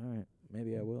 All right,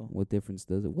 maybe I will. What difference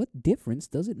does it? What difference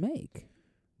does it make?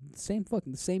 The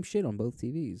same shit on both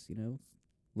TVs. You know,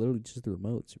 literally just the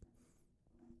remotes.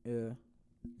 Yeah,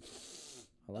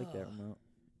 I like that remote.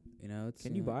 You know, it's.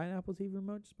 Can you buy an Apple TV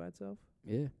remote just by itself?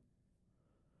 Yeah.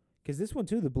 Because this one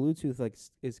too, the Bluetooth like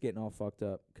is getting all fucked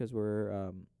up because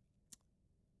we're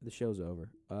the show's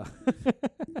over.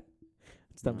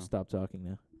 It's time to Wow. stop talking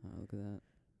now. Oh, look at that.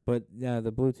 But yeah,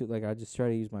 the Bluetooth, like I just try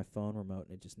to use my phone remote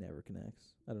and it just never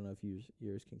connects. I don't know if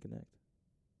yours can connect.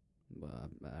 Well,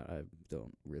 I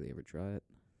don't really ever try it.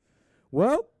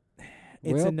 Well,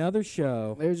 it's Well, another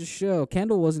show. There's a show.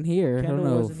 Kendall wasn't here. I Kendall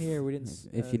don't know wasn't here. We didn't.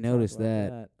 if you talk noticed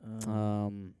about that.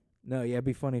 that. No, yeah, it'd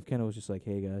be funny if Kendall was just like,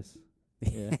 "Hey guys."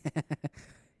 Yeah.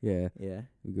 Yeah, Yeah. it'd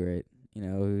be great. You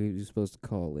know, he was supposed to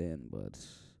call in, but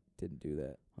Didn't do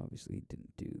that. obviously he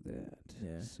didn't do that.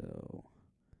 Yeah. So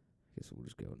I guess we'll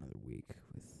just go another week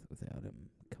without him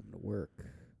coming to work.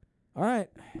 All right.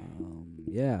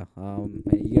 Yeah.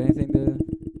 Hey, you got anything to?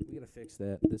 We gotta fix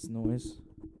this noise.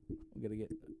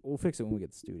 We'll fix it when we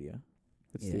get the studio.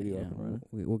 Get the studio up and running.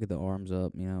 We'll get the arms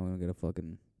up. You know, we'll get a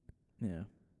fucking. Yeah.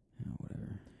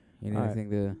 Whatever. You All right. anything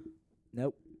to?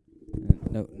 Nope.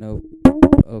 No.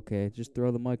 Okay, just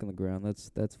throw the mic on the ground.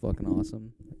 That's fucking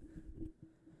awesome.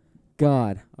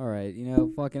 God. All right. You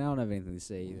know, fucking. I don't have anything to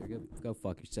say either. Go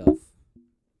fuck yourself.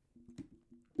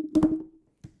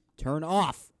 Turn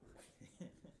off.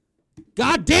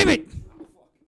 God damn it!